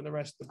flow in the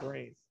rest of the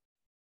brain.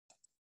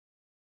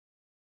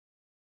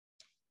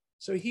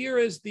 So here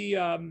is the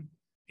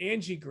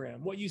angiogram.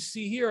 What you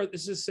see here,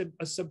 this is a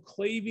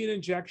subclavian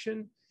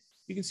injection.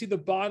 You can see the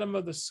bottom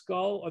of the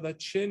skull or the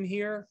chin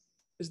here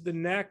is the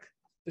neck.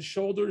 The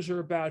shoulders are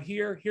about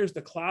here. Here's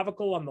the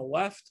clavicle on the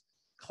left,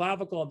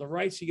 clavicle on the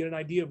right. So you get an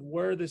idea of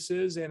where this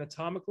is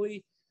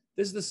anatomically.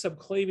 This is the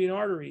subclavian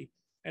artery.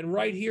 And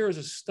right here is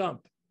a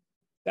stump.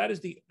 That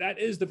is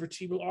the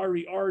vertebral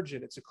artery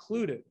origin. It's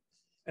occluded.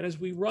 And as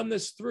we run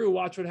this through,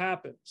 watch what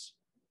happens.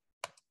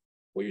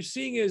 What you're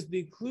seeing is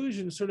the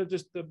occlusion sort of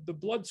just, the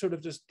blood sort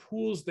of just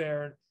pools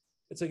there.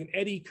 It's like an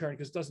eddy current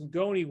because it doesn't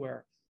go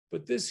anywhere.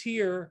 But this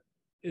here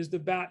is the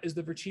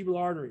vertebral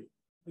artery.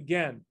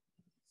 Again,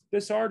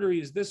 this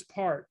artery is this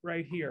part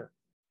right here.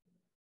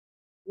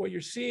 What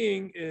you're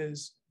seeing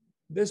is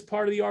this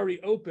part of the artery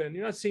open.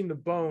 You're not seeing the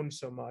bone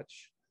so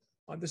much.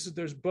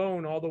 There's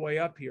bone all the way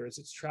up here as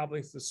it's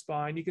traveling through the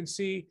spine. You can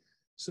see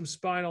some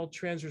spinal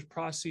transverse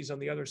processes on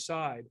the other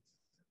side.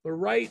 But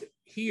right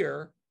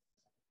here,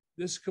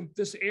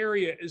 this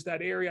area is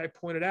that area I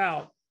pointed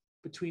out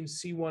between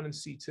C1 and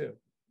C2,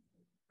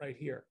 right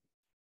here.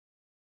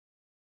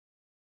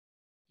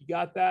 You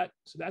got that?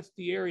 So that's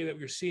the area that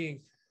we're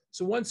seeing.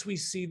 So once we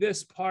see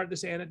this part,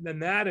 this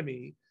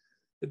anatomy,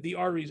 that the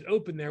artery is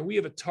open there, we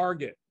have a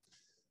target.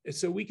 And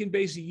so we can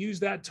basically use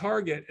that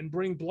target and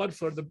bring blood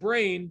flow to the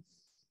brain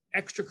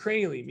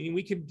extracranially, meaning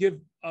we can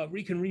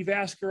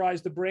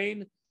revascularize the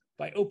brain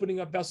by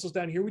opening up vessels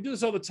down here. We do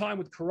this all the time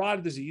with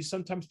carotid disease.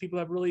 Sometimes people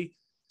have really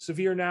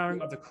severe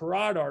narrowing of the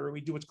carotid artery. We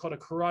do what's called a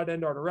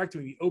carotid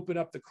endarterectomy. We open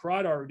up the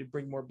carotid artery to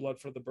bring more blood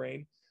for the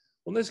brain.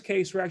 Well, in this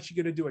case, we're actually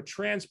going to do a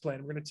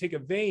transplant. We're going to take a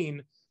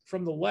vein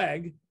from the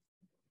leg,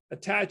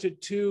 attach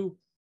it to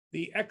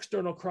the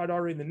external carotid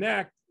artery in the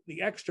neck,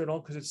 the external,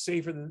 because it's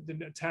safer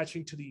than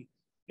attaching to the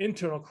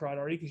internal carotid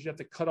artery, because you have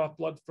to cut off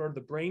blood flow to the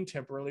brain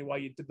temporarily while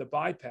you did the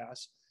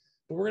bypass.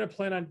 But we're going to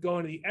plan on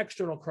going to the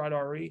external carotid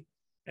artery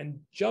and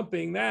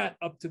jumping that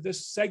up to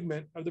this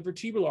segment of the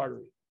vertebral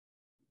artery.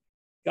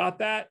 Got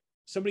that?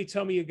 Somebody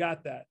tell me you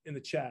got that in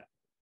the chat.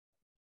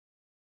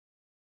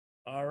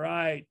 All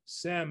right,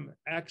 Sem,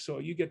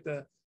 Axel, you get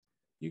the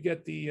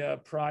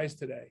prize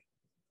today.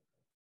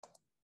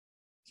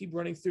 Keep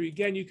running through.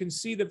 Again, you can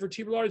see the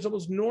vertebral artery is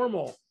almost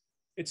normal.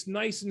 It's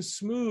nice and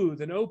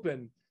smooth and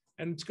open,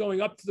 and it's going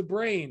up to the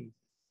brain,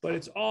 but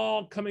it's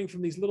all coming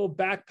from these little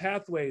back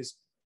pathways.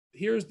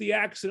 Here's the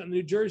accident on the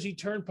New Jersey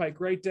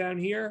Turnpike right down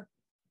here.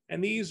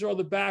 And these are all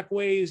the back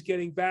ways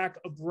getting back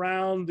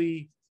around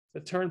the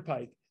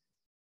turnpike.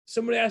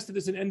 Somebody asked if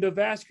there's an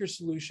endovascular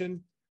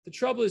solution. The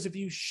trouble is if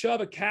you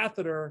shove a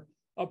catheter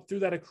up through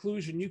that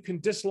occlusion, you can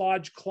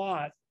dislodge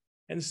clot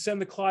and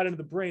send the clot into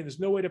the brain. There's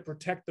no way to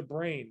protect the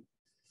brain.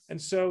 And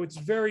so it's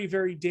very,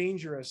 very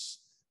dangerous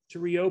to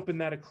reopen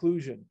that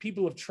occlusion.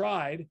 People have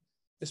tried,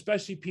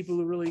 especially people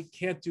who really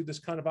can't do this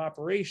kind of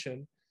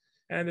operation.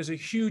 And there's a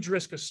huge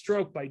risk of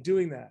stroke by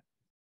doing that.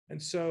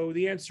 And so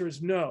the answer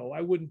is no,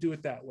 I wouldn't do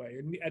it that way.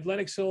 At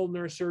Lenox Hill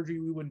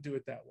Neurosurgery, we wouldn't do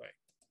it that way.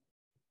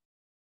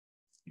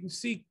 You can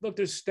see, look,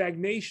 there's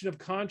stagnation of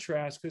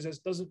contrast because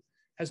it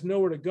has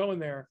nowhere to go in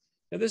there.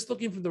 Now this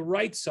looking from the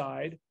right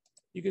side,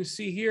 you can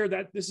see here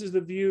that this is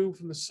the view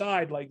from the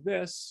side like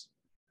this.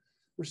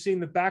 We're seeing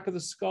the back of the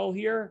skull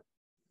here,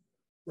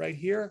 right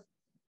here.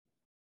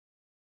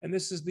 And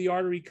this is the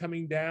artery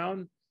coming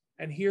down.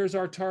 And here's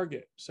our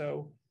target.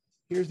 So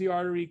here's the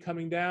artery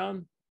coming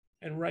down.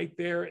 And right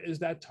there is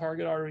that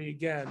target artery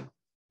again,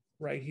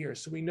 right here.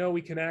 So we know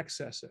we can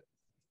access it.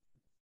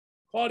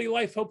 Quality of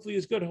life hopefully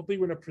is good. Hopefully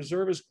we're going to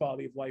preserve his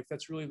quality of life.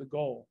 That's really the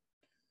goal.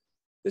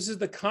 This is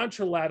the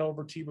contralateral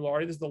vertebral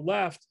artery. This is the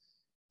left.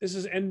 This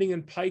is ending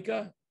in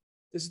pica.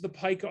 This is the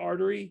pica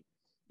artery.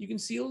 You can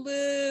see a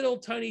little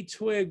tiny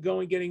twig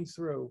getting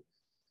through.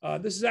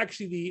 This is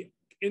actually the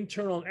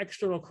internal and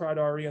external carotid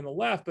artery on the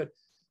left, but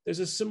there's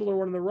a similar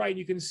one on the right.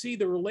 You can see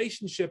the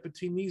relationship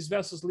between these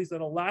vessels, at least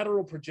on a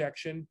lateral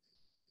projection,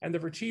 and the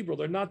vertebral.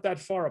 They're not that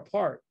far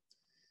apart.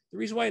 The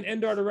reason why an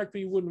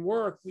endarterectomy wouldn't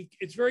work,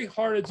 it's very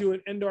hard to do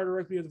an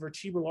endarterectomy of the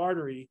vertebral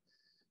artery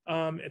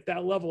at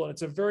that level. And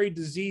it's a very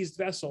diseased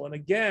vessel. And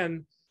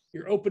again,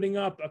 you're opening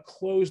up a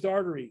closed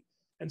artery.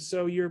 And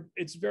so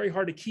it's very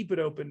hard to keep it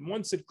open.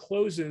 Once it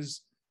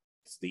closes,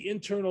 the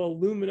internal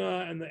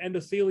lumina and the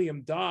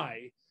endothelium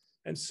die.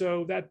 And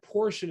so that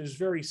portion is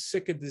very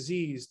sick and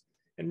diseased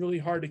and really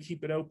hard to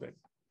keep it open.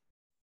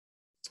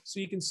 So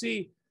you can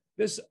see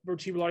this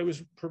vertebral artery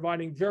was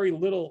providing very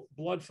little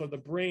blood flow to the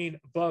brain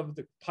above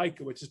the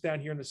pica, which is down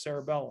here in the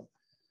cerebellum.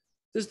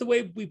 This is the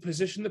way we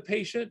position the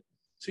patient.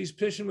 So he's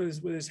positioned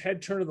with his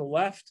head turned to the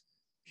left.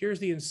 Here's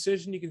the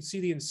incision. You can see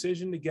the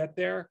incision to get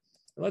there.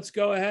 Let's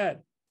go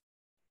ahead.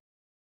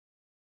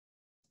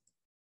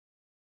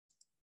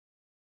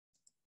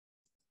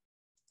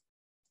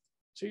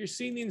 So you're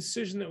seeing the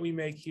incision that we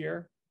make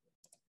here.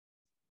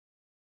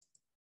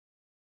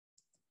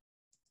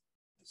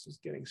 This is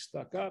getting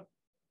stuck up.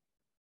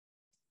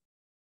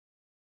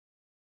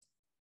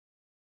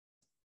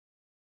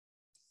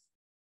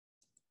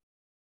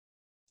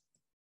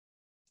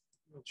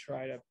 We'll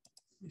try to, let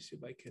me see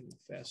if I can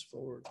fast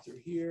forward through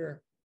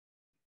here.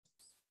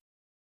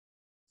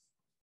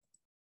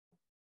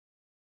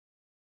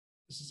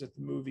 This is at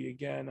the movie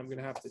again.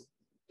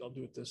 I'll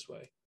do it this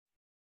way.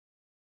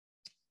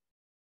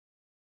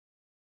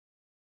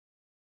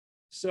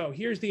 So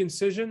here's the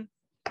incision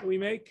that we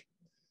make.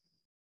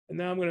 And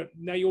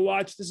now you'll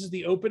watch, this is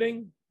the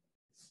opening.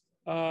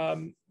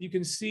 You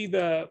can see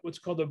what's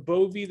called a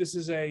bovie. This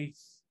is a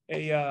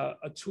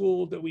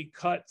tool that we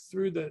cut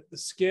through the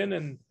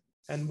skin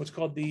and what's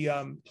called the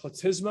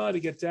platysma to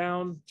get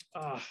down.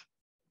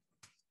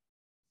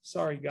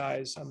 Sorry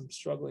guys, I'm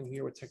struggling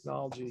here with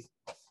technology.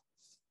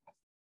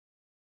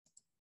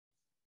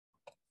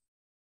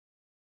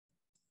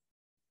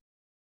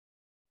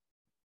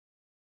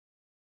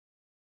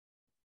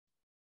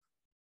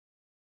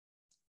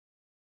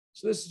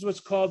 So this is what's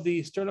called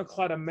the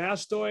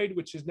sternocleidomastoid,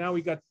 which is now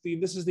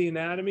this is the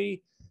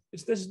anatomy.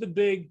 This is the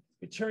big,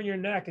 you turn your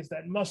neck, it's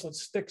that muscle, it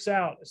sticks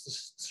out. It's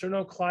the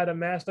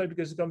sternocleidomastoid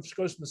because it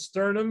goes from the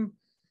sternum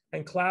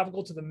and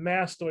clavicle to the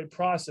mastoid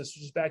process,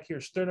 which is back here,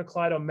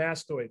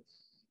 sternocleidomastoid.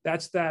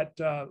 That's that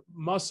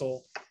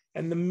muscle.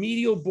 And the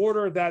medial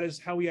border of that is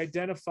how we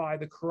identify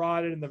the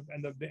carotid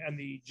and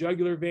the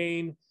jugular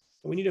vein.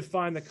 And we need to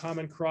find the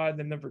common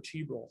carotid and the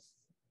vertebral.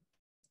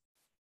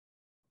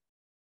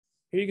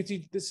 Here you can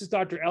see, this is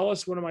Dr.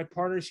 Ellis, one of my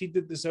partners. He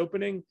did this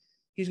opening.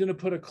 He's going to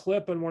put a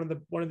clip on one of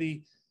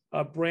the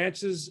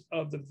branches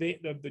of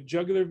the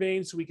jugular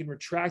vein so we can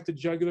retract the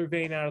jugular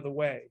vein out of the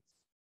way.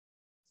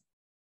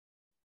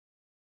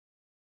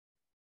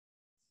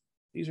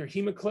 These are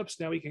hemoclips.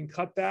 Now we can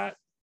cut that.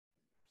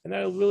 And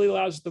that really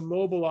allows us to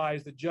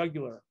mobilize the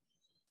jugular.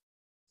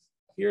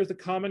 Here's the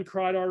common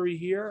carotid artery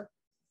here.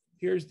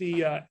 Here's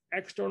the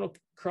external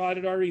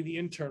carotid artery, the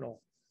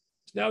internal.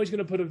 So now he's going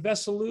to put a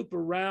vessel loop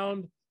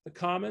around the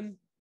common.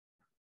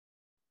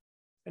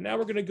 And now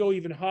we're going to go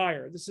even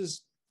higher.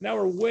 Now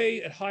we're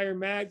way at higher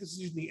mag. This is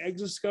using the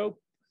exoscope,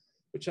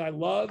 which I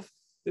love.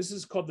 This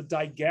is called the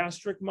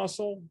digastric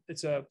muscle.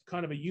 It's a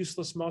kind of a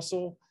useless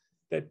muscle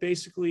that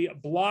basically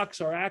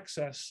blocks our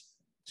access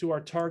to our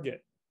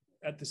target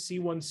at the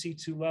C1,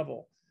 C2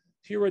 level.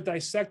 Here we're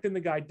dissecting the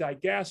guy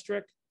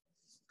digastric,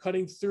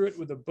 cutting through it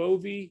with a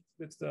bovie.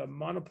 That's the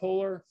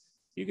monopolar.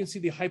 You can see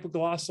the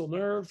hypoglossal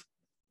nerve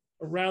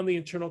around the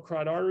internal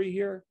carotid artery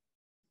here.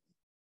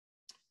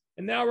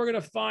 And now we're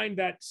going to find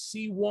that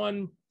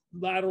C1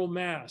 lateral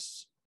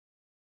mass.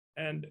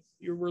 And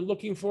we're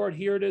looking for it.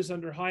 Here it is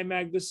under high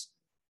mag.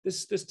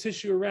 This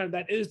tissue around,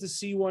 that is the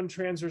C1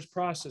 transverse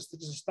process.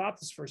 Just stop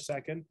this for a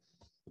second.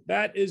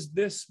 That is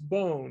this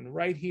bone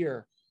right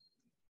here.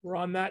 We're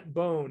on that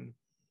bone.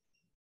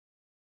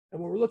 And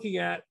what we're looking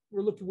at,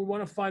 we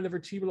want to find the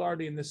vertebral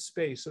artery in this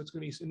space. So it's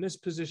going to be in this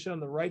position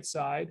on the right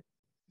side.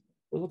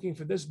 We're looking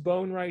for this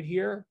bone right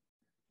here.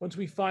 Once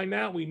we find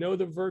that, we know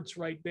the vert's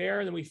right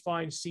there, and then we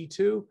find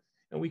C2,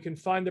 and we can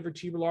find the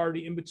vertebral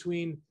artery in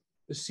between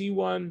the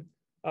C1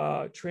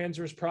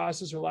 transverse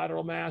process or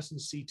lateral mass and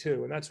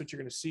C2, and that's what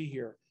you're going to see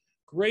here.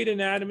 Great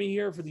anatomy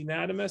here for the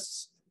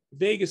anatomists.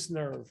 Vagus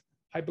nerve,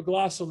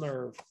 hypoglossal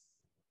nerve,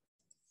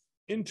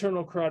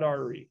 internal carotid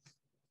artery,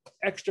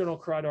 external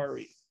carotid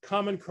artery,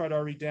 common carotid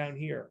artery down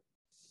here,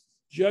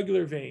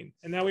 jugular vein.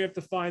 And now we have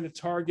to find the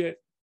target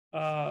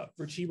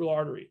vertebral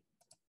artery.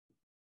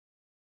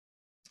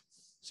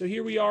 So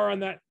here we are on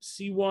that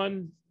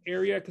C1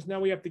 area, because now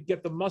we have to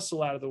get the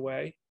muscle out of the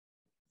way.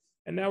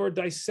 And now we're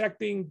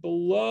dissecting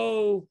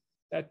below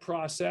that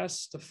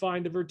process to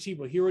find the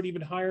vertebral. Here at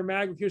even higher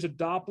mag, here's a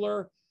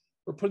Doppler.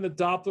 We're putting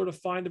the Doppler to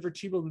find the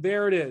vertebral, and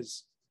there it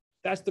is.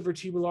 That's the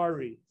vertebral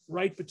artery,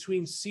 right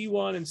between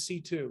C1 and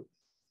C2.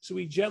 So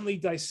we gently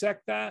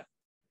dissect that.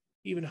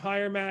 Even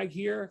higher mag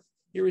here.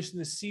 Here is in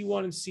the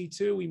C1 and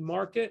C2. We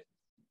mark it,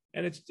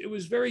 and it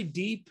was very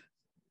deep,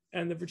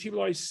 and the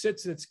vertebral artery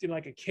sits in its skin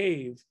like a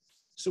cave.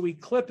 So we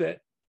clip it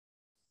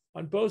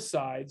on both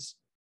sides,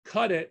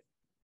 cut it,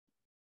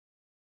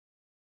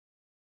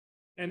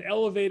 and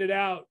elevate it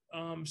out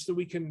so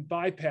we can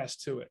bypass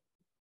to it.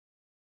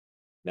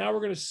 Now we're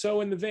going to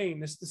sew in the vein.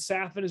 This is the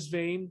saphenous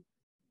vein,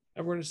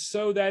 and we're going to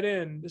sew that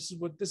in. This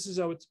is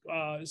how it's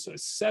so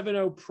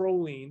 7-0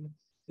 proline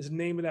is the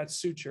name of that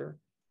suture.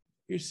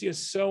 You see us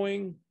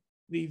sewing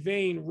the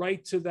vein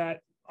right to that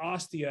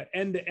ostia,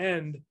 end to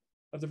end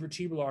of the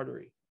vertebral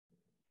artery.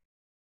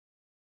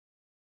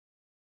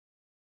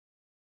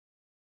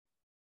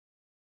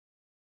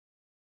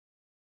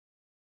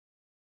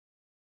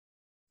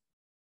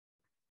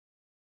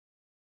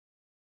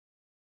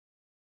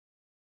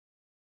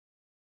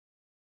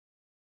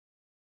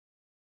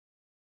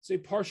 It's a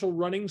partial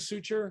running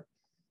suture.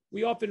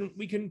 We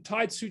can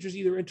tie sutures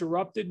either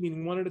interrupted,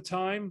 meaning one at a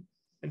time,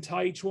 and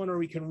tie each one, or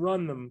we can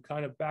run them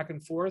kind of back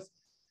and forth.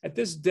 At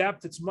this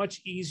depth, it's much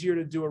easier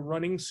to do a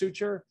running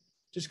suture,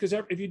 just because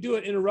if you do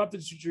an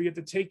interrupted suture, you have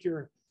to take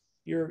your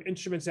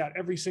instruments out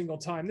every single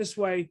time. This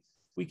way,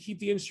 we keep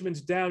the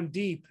instruments down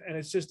deep, and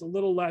it's just a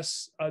little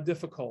less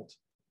difficult.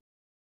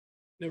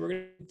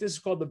 Then this is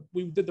called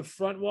we did the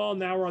front wall.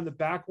 Now we're on the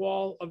back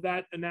wall of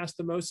that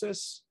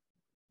anastomosis.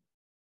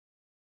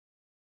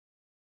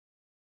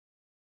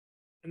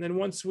 And then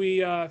once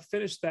we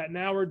finish that,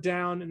 now we're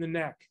down in the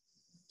neck.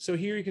 So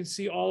here you can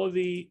see all of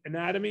the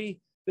anatomy.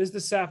 This is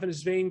the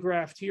saphenous vein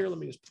graft here. Let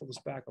me just pull this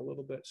back a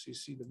little bit so you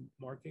see the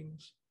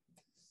markings.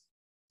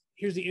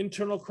 Here's the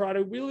internal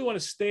carotid. We really want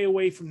to stay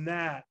away from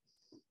that,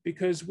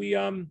 because we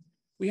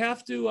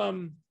have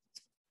to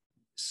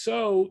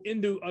sew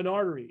into an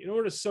artery. In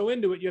order to sew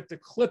into it, you have to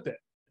clip it.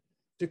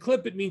 To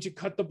clip it means you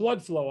cut the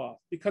blood flow off.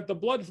 You cut the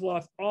blood flow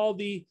off, all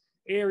the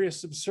area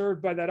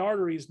subserved by that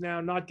artery is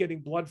now not getting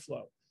blood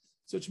flow.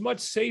 So it's much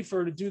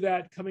safer to do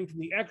that coming from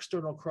the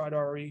external carotid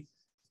artery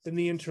than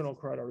the internal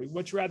carotid artery.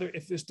 Much rather,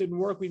 if this didn't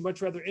work, we'd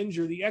much rather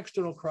injure the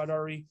external carotid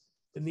artery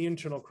than the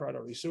internal carotid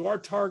artery. So our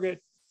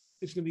target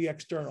is going to be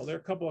external. There are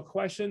a couple of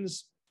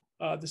questions.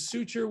 The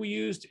suture we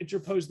used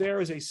interposed there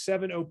is a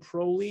 7-0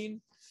 proline.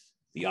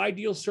 The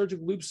ideal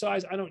surgical loop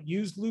size, I don't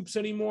use loops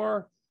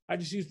anymore. I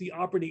just use the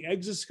operating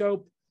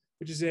exoscope,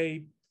 which is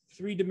a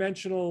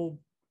 3-dimensional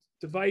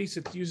device.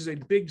 It uses a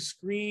big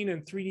screen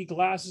and 3D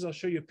glasses. I'll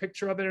show you a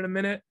picture of it in a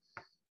minute.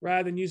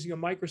 Rather than using a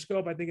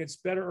microscope, I think it's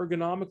better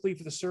ergonomically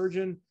for the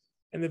surgeon,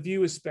 and the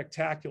view is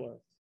spectacular.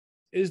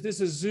 Is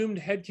this a zoomed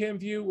head cam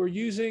view?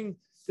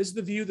 This is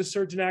the view the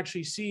surgeon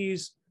actually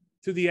sees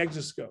through the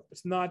exoscope.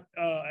 It's not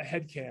a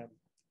head cam.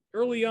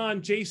 Early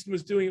on, Jason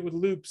was doing it with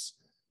loops,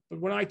 but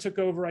when I took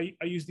over, I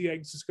used the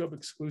exoscope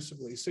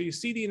exclusively. So you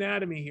see the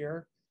anatomy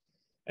here,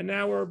 and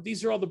now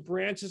these are all the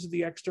branches of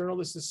the external.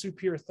 This is the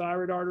superior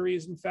thyroid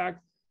arteries. In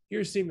fact,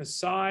 here's seeing the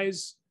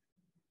size.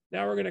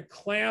 Now we're going to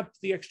clamp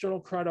the external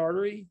carotid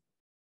artery.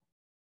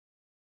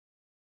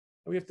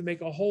 We have to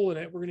make a hole in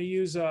it. We're going to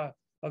use a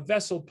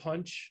vessel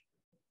punch.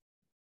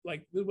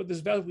 Like with this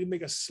vessel, we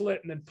make a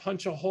slit and then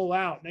punch a hole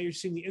out. Now you're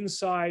seeing the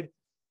inside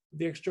of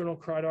the external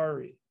carotid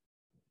artery.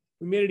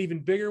 We made it even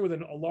bigger with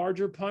a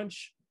larger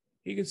punch.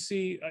 You can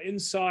see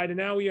inside, and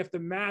now we have to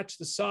match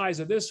the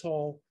size of this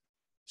hole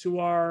to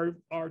our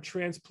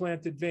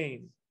transplanted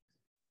vein.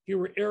 Here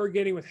we're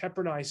irrigating with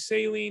heparinized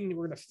saline.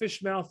 We're going to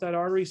fish mouth that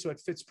artery so it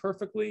fits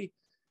perfectly.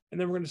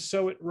 And then we're going to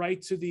sew it right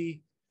to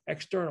the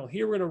external.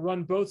 Here we're going to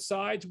run both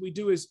sides. What we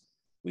do is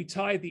we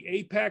tie at the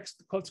apex.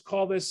 Let's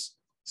call this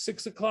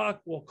 6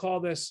 o'clock. We'll call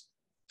this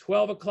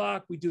 12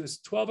 o'clock. We do this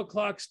 12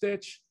 o'clock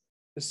stitch,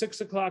 the 6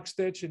 o'clock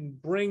stitch, and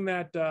bring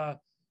that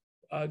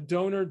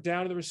donor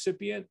down to the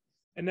recipient.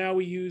 And now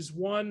we use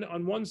one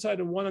on one side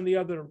and one on the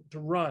other to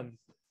run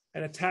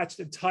and attach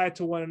and tie it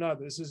to one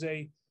another. This is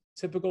a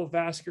typical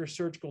vascular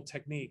surgical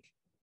technique.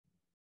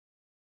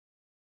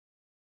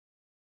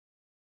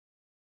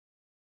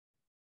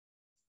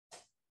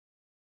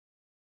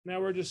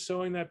 Now we're just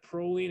sewing that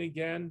proline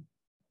again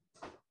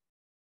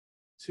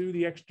to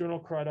the external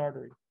carotid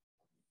artery.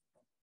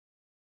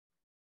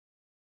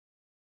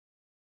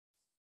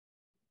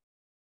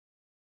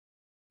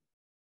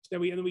 So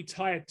then we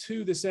tie it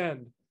to this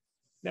end.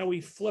 Now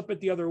we flip it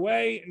the other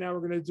way. Now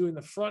we're going to do in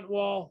the front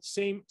wall,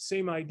 same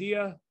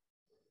idea.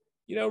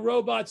 You know,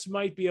 robots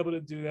might be able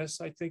to do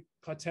this, I think,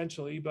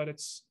 potentially, but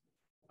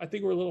I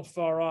think we're a little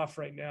far off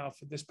right now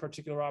for this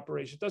particular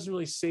operation. It doesn't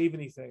really save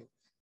anything.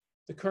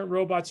 The current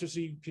robots are so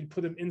you can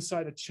put them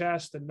inside the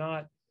chest and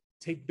not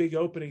take big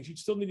openings. You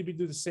still need to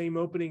do the same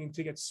opening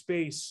to get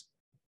space.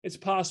 It's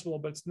possible,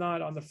 but it's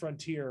not on the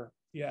frontier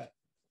yet.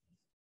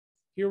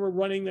 Here we're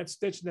running that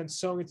stitch and then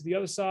sewing it to the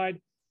other side.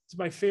 It's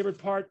my favorite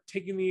part,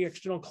 taking the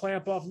external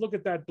clamp off. Look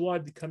at that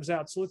blood that comes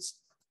out. So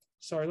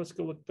let's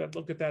go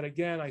look at that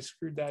again. I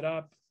screwed that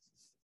up.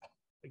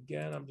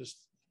 Again, I'm just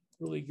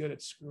really good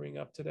at screwing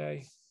up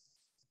today.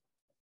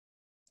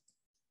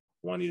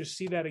 I want you to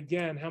see that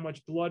again, how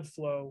much blood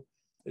flow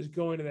is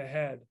going to the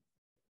head.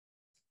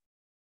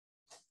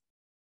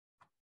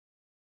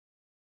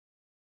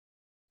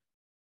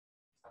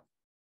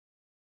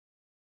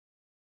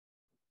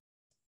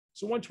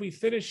 So once we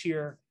finish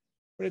here,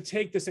 we're going to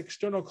take this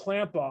external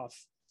clamp off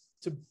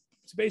to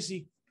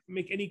basically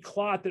make any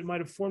clot that might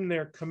have formed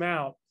there come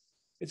out.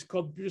 It's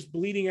called just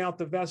bleeding out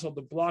the vessel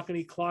to block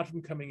any clot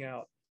from coming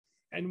out.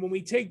 And when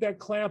we take that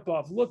clamp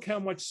off, look how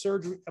much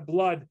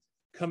blood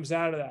comes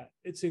out of that.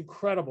 It's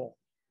incredible.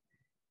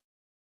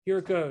 Here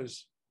it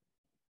goes.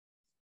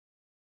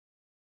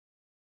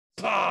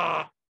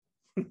 Pah!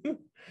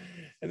 And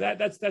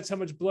that's how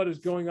much blood is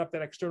going up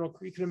that external.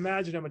 You can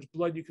imagine how much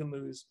blood you can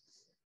lose.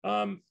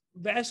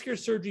 Vascular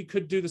surgery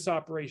could do this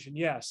operation,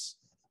 yes,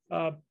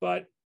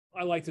 but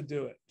I like to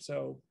do it.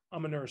 So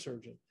I'm a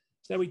neurosurgeon.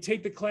 So now we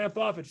take the clamp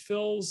off, it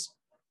fills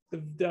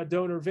the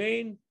donor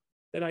vein.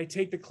 Then I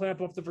take the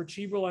clamp off the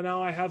vertebral and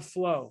now I have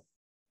flow.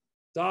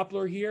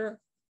 Doppler here,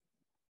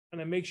 and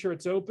I make sure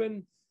it's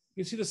open.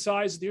 You can see the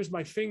size, here's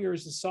my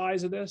fingers, the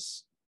size of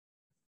this.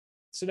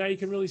 So now you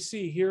can really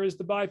see, here is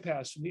the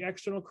bypass from the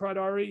external carotid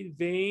artery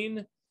vein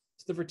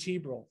to the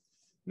vertebral.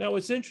 Now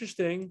what's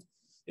interesting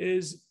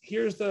is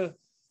here's the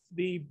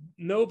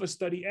NOVA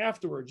study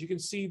afterwards. You can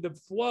see the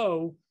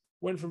flow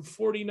went from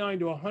 49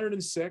 to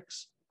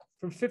 106,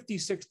 from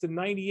 56 to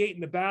 98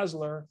 in the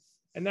basilar,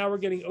 and now we're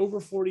getting over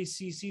 40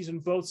 cc's on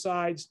both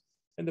sides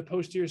and the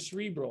posterior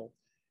cerebral.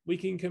 We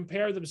can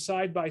compare them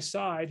side by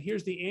side.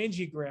 Here's the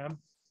angiogram.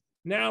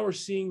 Now we're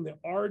seeing the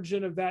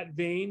origin of that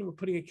vein. We're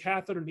putting a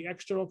catheter in the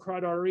external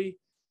carotid artery.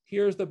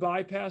 Here's the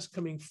bypass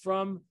coming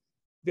from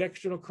the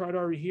external carotid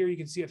artery here. You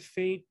can see a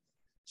faint.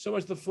 So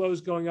much of the flow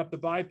is going up the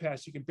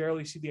bypass, you can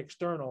barely see the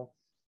external.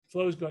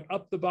 Flow is going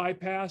up the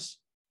bypass.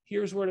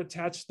 Here's where it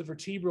attaches the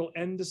vertebral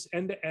end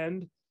to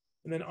end,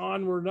 and then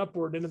onward and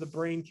upward into the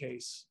brain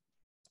case.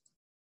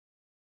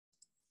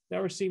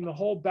 Now we're seeing the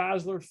whole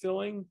basilar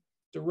filling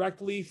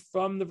directly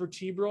from the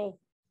vertebral,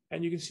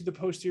 and you can see the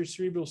posterior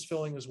cerebral is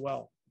filling as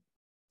well.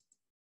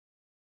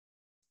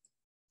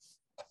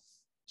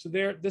 So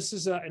there, this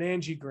is an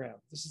angiogram.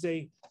 This is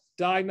a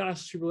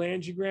diagnostic cerebral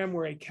angiogram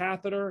where a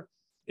catheter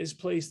is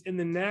placed in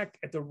the neck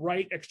at the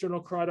right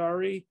external carotid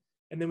artery,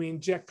 and then we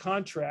inject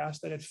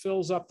contrast and it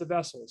fills up the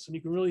vessels. And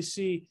you can really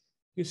see,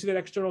 you can see that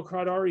external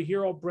carotid artery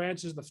here, all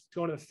branches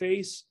going to the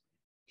face.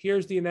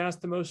 Here's the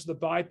anastomosis of the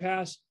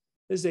bypass.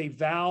 This is a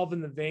valve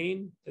in the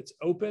vein that's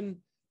open.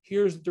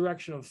 Here's the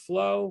direction of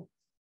flow.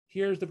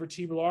 Here's the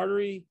vertebral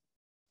artery.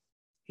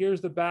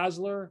 Here's the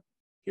basilar.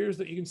 Here's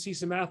you can see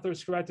some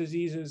atherosclerotic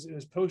diseases in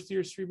his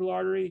posterior cerebral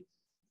artery.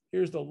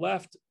 Here's the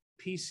left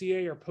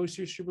PCA or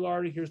posterior cerebral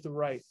artery. Here's the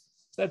right.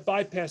 So that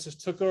bypass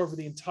just took over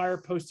the entire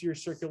posterior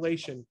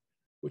circulation,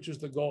 which was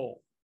the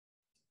goal.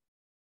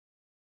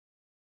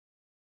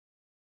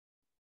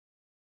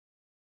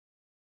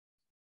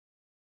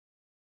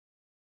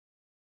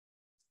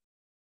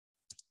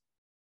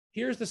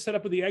 Here's the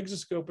setup of the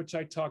exoscope, which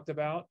I talked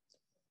about,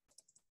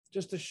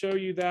 just to show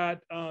you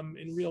that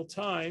in real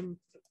time.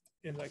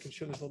 And I can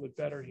show this a little bit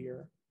better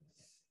here.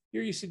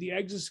 Here you see the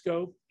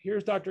exoscope.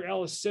 Here's Dr.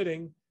 Ellis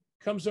sitting,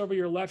 comes over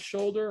your left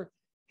shoulder.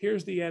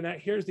 Here's the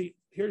neck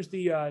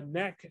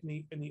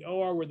in the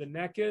OR where the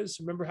neck is.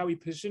 Remember how we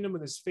positioned him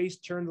with his face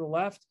turned to the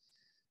left?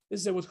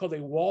 This is what's called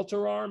a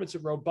Walter arm. It's a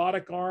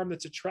robotic arm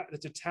that's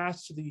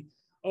attached to the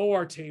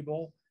OR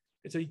table.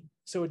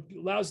 So it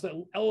allows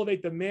to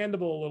elevate the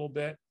mandible a little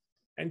bit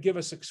and give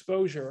us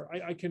exposure.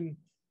 I can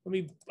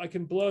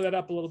blow that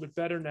up a little bit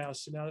better now.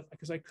 So now,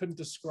 because I couldn't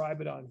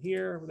describe it on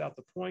here without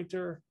the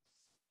pointer.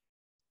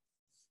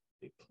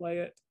 They play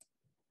it.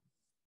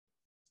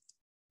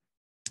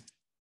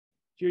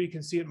 Here you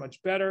can see it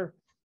much better.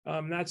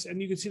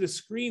 And you can see the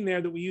screen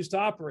there that we used to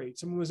operate.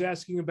 Someone was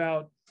asking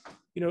about,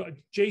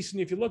 Jason,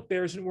 if you look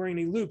there, isn't wearing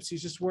any loops.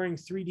 He's just wearing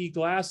 3D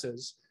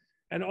glasses.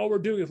 And all we're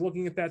doing is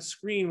looking at that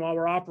screen while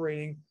we're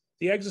operating.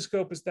 The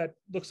exoscope is that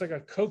looks like a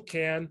Coke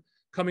can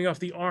coming off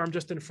the arm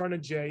just in front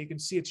of Jay. You can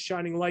see it's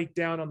shining light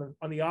down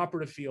on the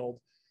operative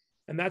field.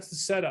 And that's the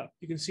setup.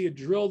 You can see a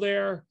drill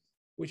there,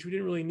 which we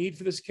didn't really need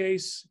for this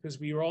case because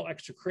we were all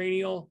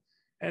extracranial.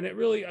 And it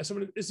really,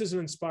 this is an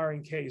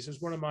inspiring case.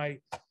 It's one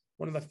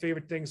of the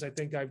favorite things I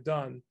think I've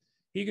done.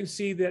 You can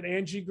see that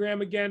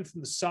angiogram again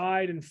from the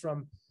side and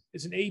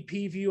it's an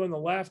AP view on the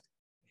left,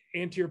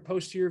 anterior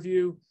posterior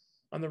view.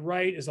 On the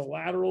right is a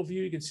lateral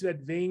view. You can see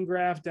that vein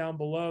graph down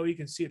below. You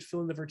can see it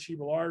filling the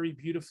vertebral artery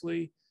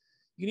beautifully.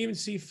 You can even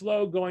see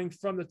flow going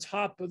from the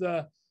top of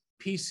the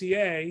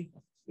PCA.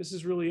 This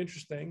is really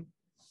interesting.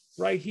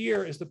 Right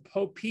here is the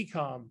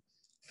PCOM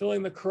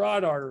filling the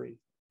carotid artery.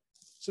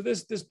 So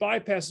this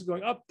bypass is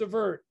going up the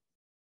vert,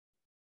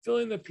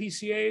 filling the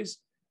PCAs,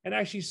 and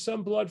actually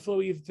some blood flow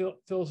even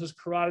fills his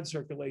carotid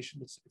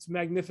circulation. It's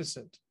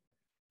magnificent.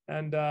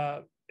 And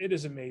it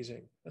is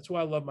amazing. That's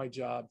why I love my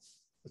job.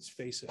 Let's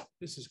face it,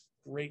 this is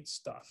great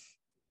stuff.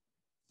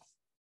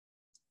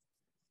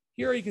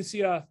 Here you can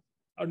see a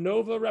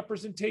NOVA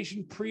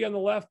representation, pre on the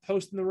left,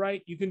 post on the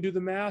right. You can do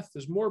the math.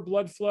 There's more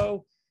blood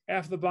flow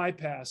after the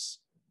bypass,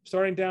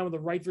 starting down with the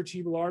right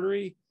vertebral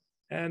artery.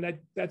 And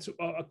that's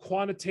a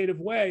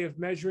quantitative way of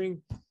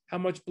measuring how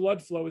much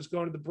blood flow is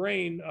going to the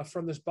brain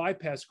from this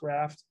bypass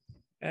graft.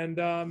 And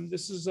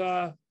this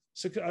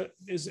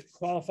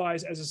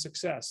qualifies as a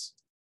success.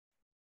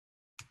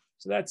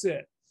 So that's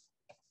it.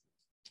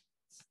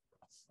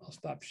 I'll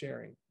stop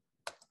sharing.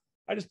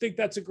 I just think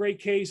that's a great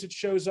case. It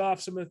shows off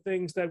some of the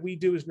things that we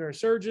do as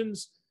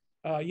neurosurgeons.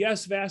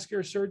 Yes,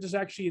 vascular surgery is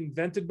actually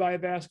invented by a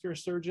vascular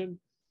surgeon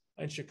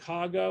in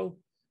Chicago.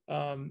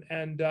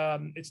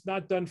 It's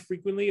not done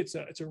frequently. It's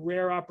a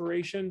rare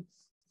operation,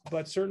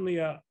 but certainly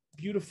a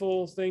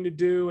beautiful thing to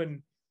do.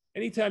 And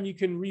anytime you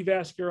can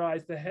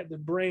revascularize the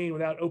brain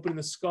without opening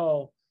the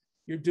skull,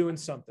 you're doing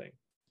something.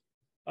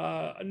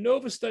 A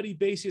NOVA study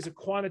basically is a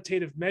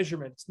quantitative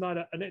measurement. It's not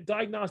a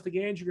diagnostic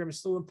angiogram. Is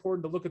still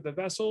important to look at the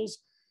vessels,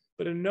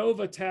 but a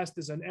NOVA test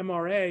is an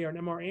MRA or an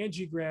MR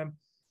angiogram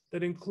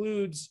that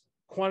includes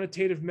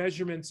quantitative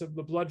measurements of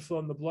the blood flow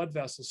in the blood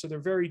vessels. So they're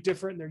very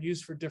different and they're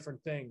used for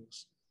different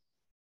things.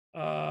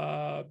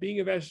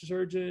 Being a vascular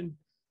surgeon,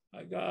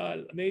 my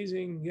God,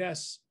 amazing.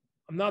 Yes,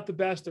 I'm not the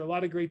best. There are a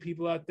lot of great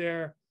people out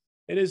there.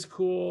 It is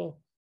cool.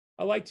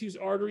 I like to use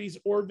arteries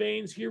or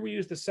veins. Here we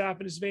use the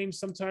saphenous vein.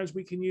 Sometimes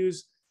we can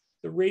use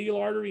the radial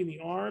artery in the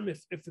arm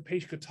if the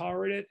patient could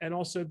tolerate it, and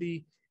also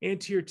the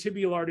anterior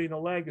tibial artery in the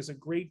leg is a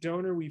great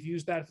donor. We've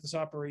used that for this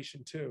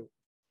operation too.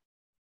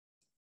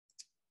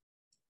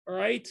 All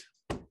right.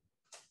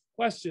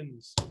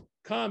 Questions,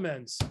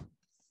 comments?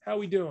 How are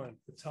we doing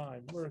with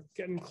time? We're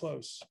getting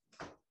close.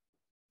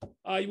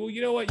 Well,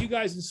 you know what? You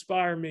guys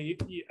inspire me.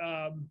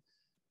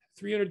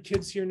 300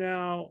 kids here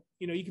now.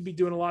 You know, you could be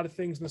doing a lot of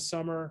things in the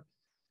summer.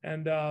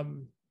 And,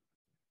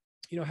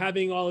 you know,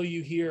 having all of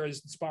you here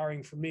is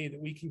inspiring for me, that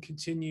we can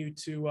continue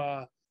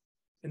to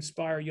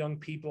inspire young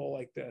people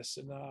like this.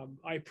 And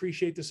I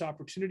appreciate this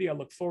opportunity. I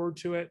look forward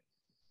to it.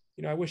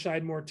 You know, I wish I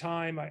had more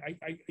time.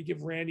 I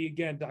give Randy,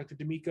 again, Dr.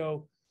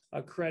 D'Amico,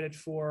 credit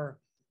for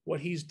what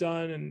he's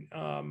done.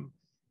 And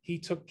he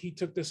took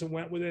this and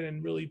went with it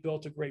and really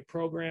built a great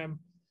program.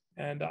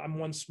 And I'm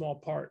one small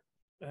part.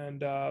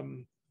 And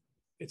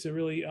it's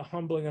a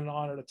humbling and an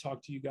honor to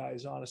talk to you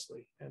guys,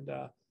 honestly. And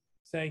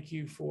thank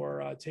you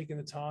for taking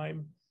the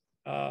time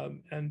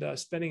and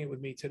spending it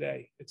with me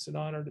today. It's an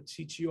honor to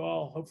teach you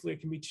all. Hopefully I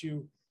can meet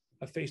you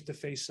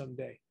face-to-face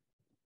someday.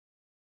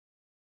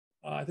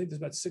 I think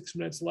there's about 6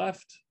 minutes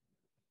left.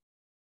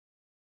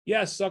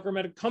 Yes,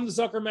 come to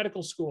Zucker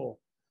Medical School.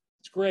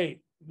 It's great.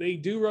 They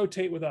do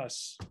rotate with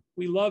us.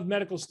 We love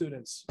medical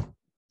students.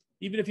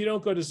 Even if you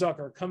don't go to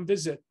Zucker, come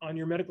visit on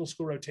your medical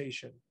school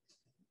rotation.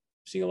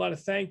 Seeing a lot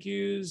of thank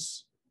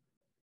yous.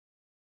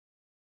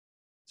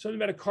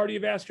 Something about a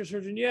cardiovascular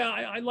surgeon. Yeah,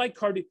 I like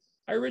cardio.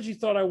 I originally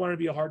thought I wanted to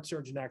be a heart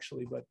surgeon,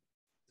 actually, but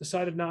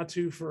decided not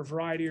to for a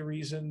variety of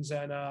reasons.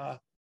 And I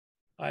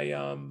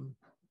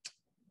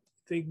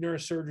think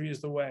neurosurgery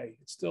is the way.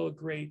 It's still a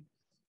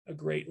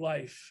great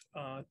life.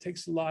 It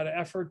takes a lot of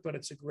effort, but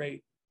it's a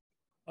great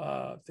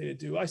thing to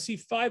do. I see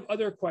 5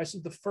 other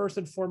questions. The first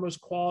and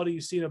foremost quality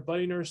you see in a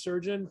budding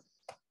neurosurgeon,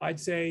 I'd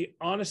say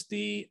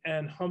honesty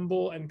and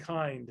humble and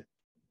kind.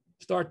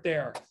 Start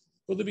there.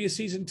 Will there be a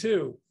season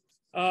 2?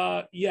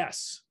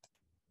 Yes.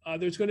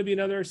 There's going to be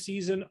another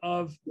season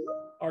of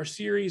our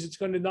series.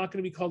 It's not going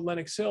to be called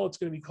Lenox Hill. It's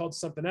going to be called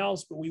something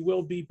else, but we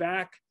will be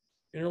back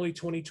in early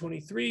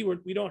 2023.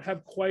 We don't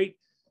have quite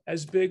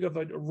as big of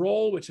a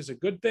role, which is a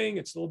good thing.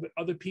 It's a little bit,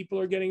 other people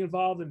are getting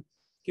involved and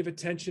give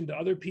attention to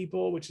other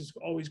people, which is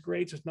always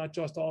great. So it's not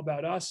just all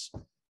about us,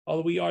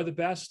 although we are the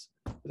best,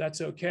 but that's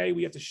okay.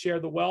 We have to share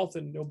the wealth,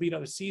 and there'll be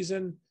another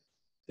season.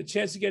 The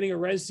chance of getting a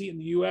residency in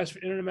the US for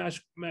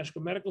international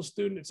medical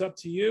student, it's up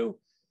to you.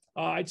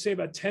 I'd say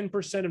about 10%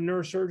 of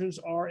neurosurgeons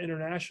are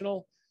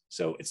international.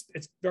 So it's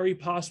very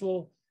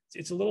possible.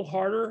 It's a little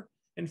harder.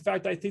 In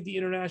fact, I think the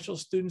international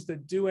students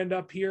that do end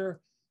up here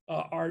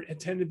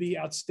tend to be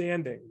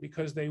outstanding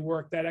because they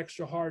work that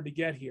extra hard to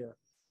get here.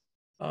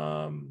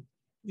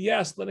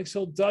 Yes, Lenox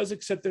Hill does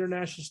accept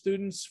international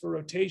students for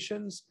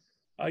rotations.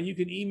 You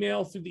can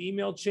email through the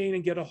email chain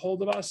and get a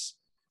hold of us.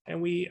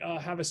 And we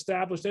have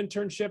established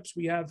internships.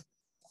 We have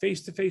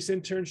face-to-face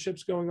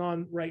internships going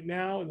on right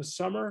now in the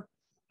summer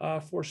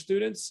for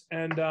students.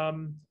 And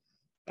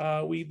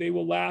they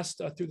will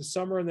last through the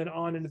summer and then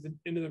on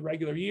into the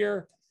regular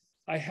year.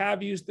 I've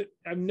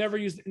never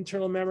used the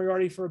internal memory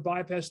artery for a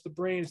bypass of the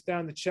brain. It's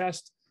down the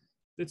chest.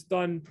 It's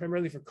done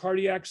primarily for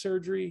cardiac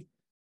surgery.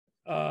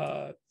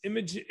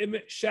 Image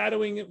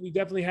shadowing, we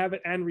definitely have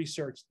it, and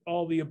research,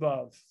 all the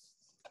above.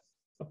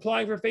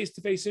 Applying for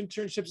face-to-face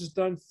internships is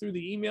done through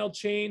the email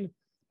chain.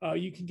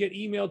 You can get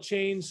email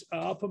chains.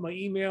 I'll put my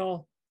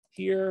email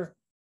here.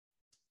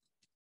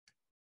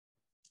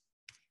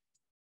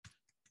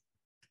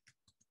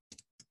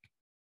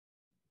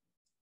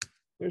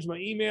 There's my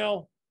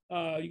email.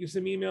 You can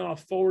send me an email. I'll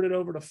forward it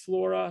over to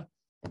Flora.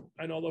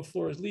 And although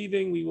Flora is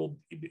leaving,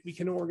 we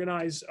can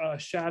organize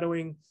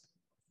shadowing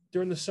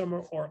during the summer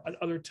or at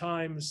other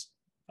times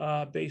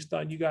based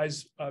on you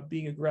guys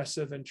being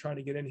aggressive and trying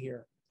to get in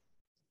here.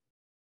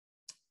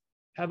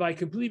 Have I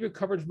completely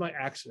recovered from my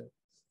accident?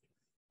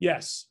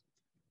 Yes.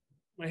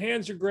 My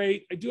hands are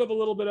great. I do have a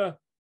little bit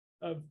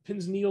of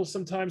pins and needles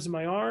sometimes in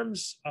my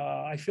arms.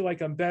 I feel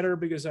like I'm better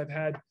because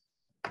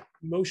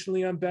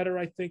emotionally I'm better,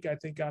 I think. I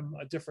think I'm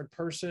a different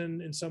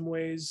person in some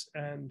ways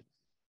and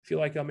feel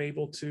like I'm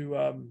able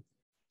to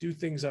do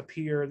things up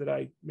here that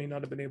I may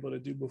not have been able to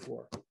do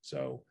before.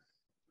 So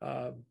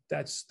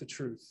that's the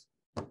truth.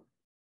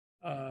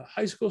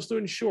 High school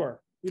students,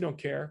 sure, we don't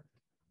care.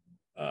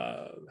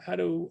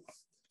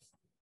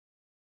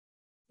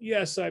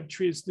 Yes, I've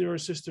treated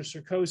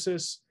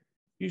neurocysticercosis.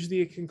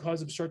 Usually it can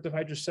cause obstructive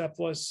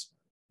hydrocephalus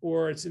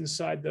or it's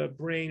inside the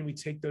brain. We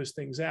take those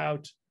things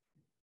out.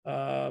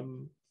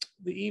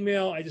 The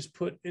email, I just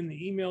put in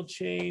the email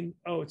chain.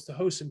 Oh, it's the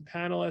hosts and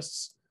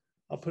panelists.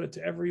 I'll put it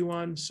to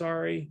everyone.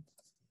 Sorry.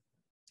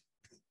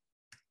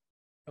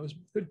 That was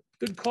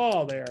good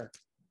call there.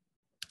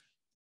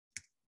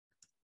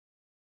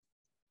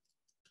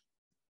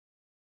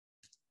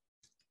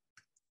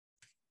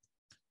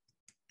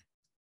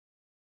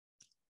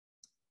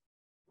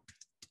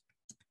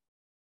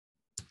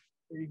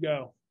 There you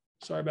go.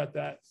 Sorry about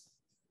that.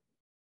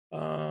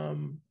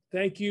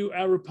 Thank you,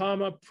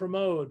 Arupama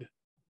Pramod. Are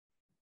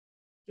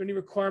there any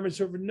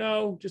requirements over?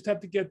 No, just have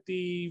to get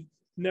the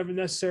never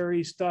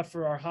necessary stuff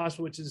for our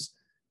hospital, which is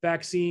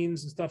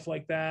vaccines and stuff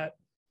like that.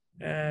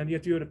 And you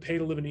have to be able to pay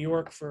to live in New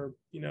York for,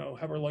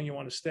 however long you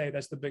want to stay.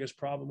 That's the biggest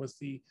problem with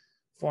the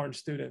foreign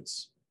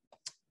students.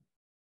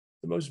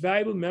 The most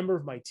valuable member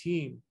of my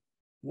team.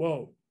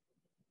 Whoa.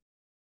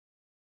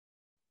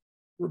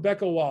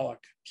 Rebecca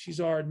Wallach. She's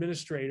our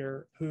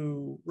administrator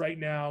who right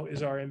now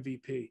is our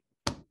MVP.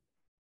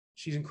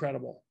 She's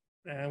incredible.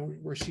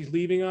 And she's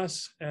leaving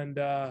us and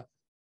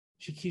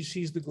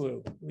she's the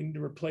glue. We need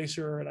to replace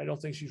her and I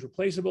don't think she's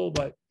replaceable,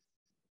 but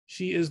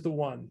she is the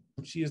one.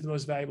 She is the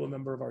most valuable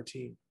member of our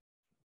team.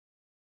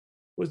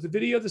 Was the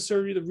video of the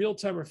surgery the real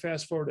time or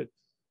fast forwarded?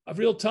 Of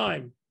real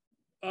time.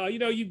 All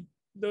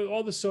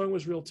the sewing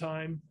was real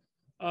time.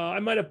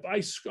 I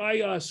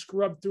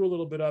scrubbed through a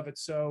little bit of it,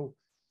 so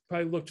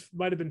probably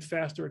might have been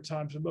faster at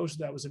times, but most of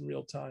that was in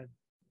real time.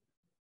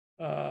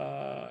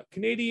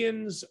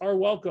 Canadians are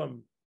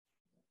welcome.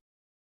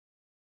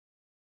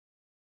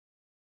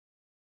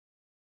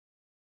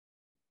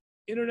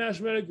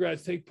 International medical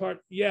grads take part.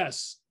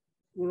 Yes,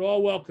 we're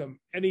all welcome.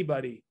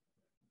 Anybody.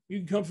 You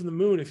can come from the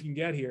moon if you can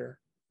get here.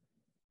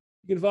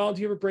 You can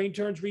volunteer for brain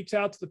turns. Reach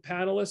out to the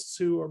panelists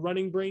who are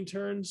running brain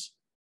turns.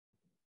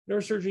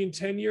 Neurosurgery in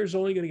 10 years,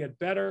 only going to get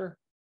better.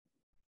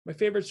 My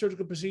favorite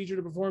surgical procedure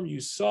to perform,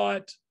 you saw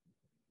it.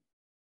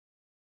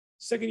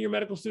 Second-year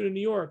medical student in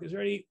New York. Is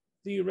there anything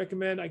you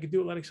recommend I could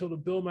do at Lenox Hill to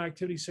build my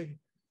activity?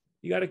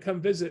 You got to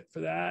come visit for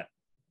that.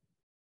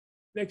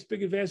 Next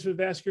big advancement of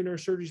vascular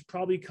neurosurgery is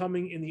probably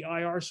coming in the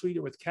IR suite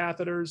or with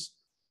catheters.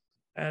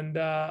 And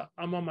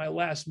I'm on my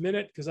last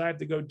minute because I have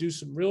to go do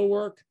some real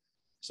work.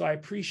 So I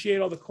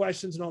appreciate all the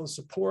questions and all the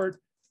support.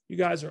 You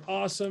guys are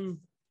awesome.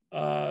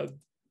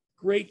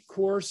 Great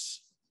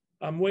course.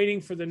 I'm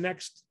waiting for the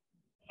next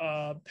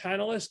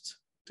panelist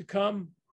to come.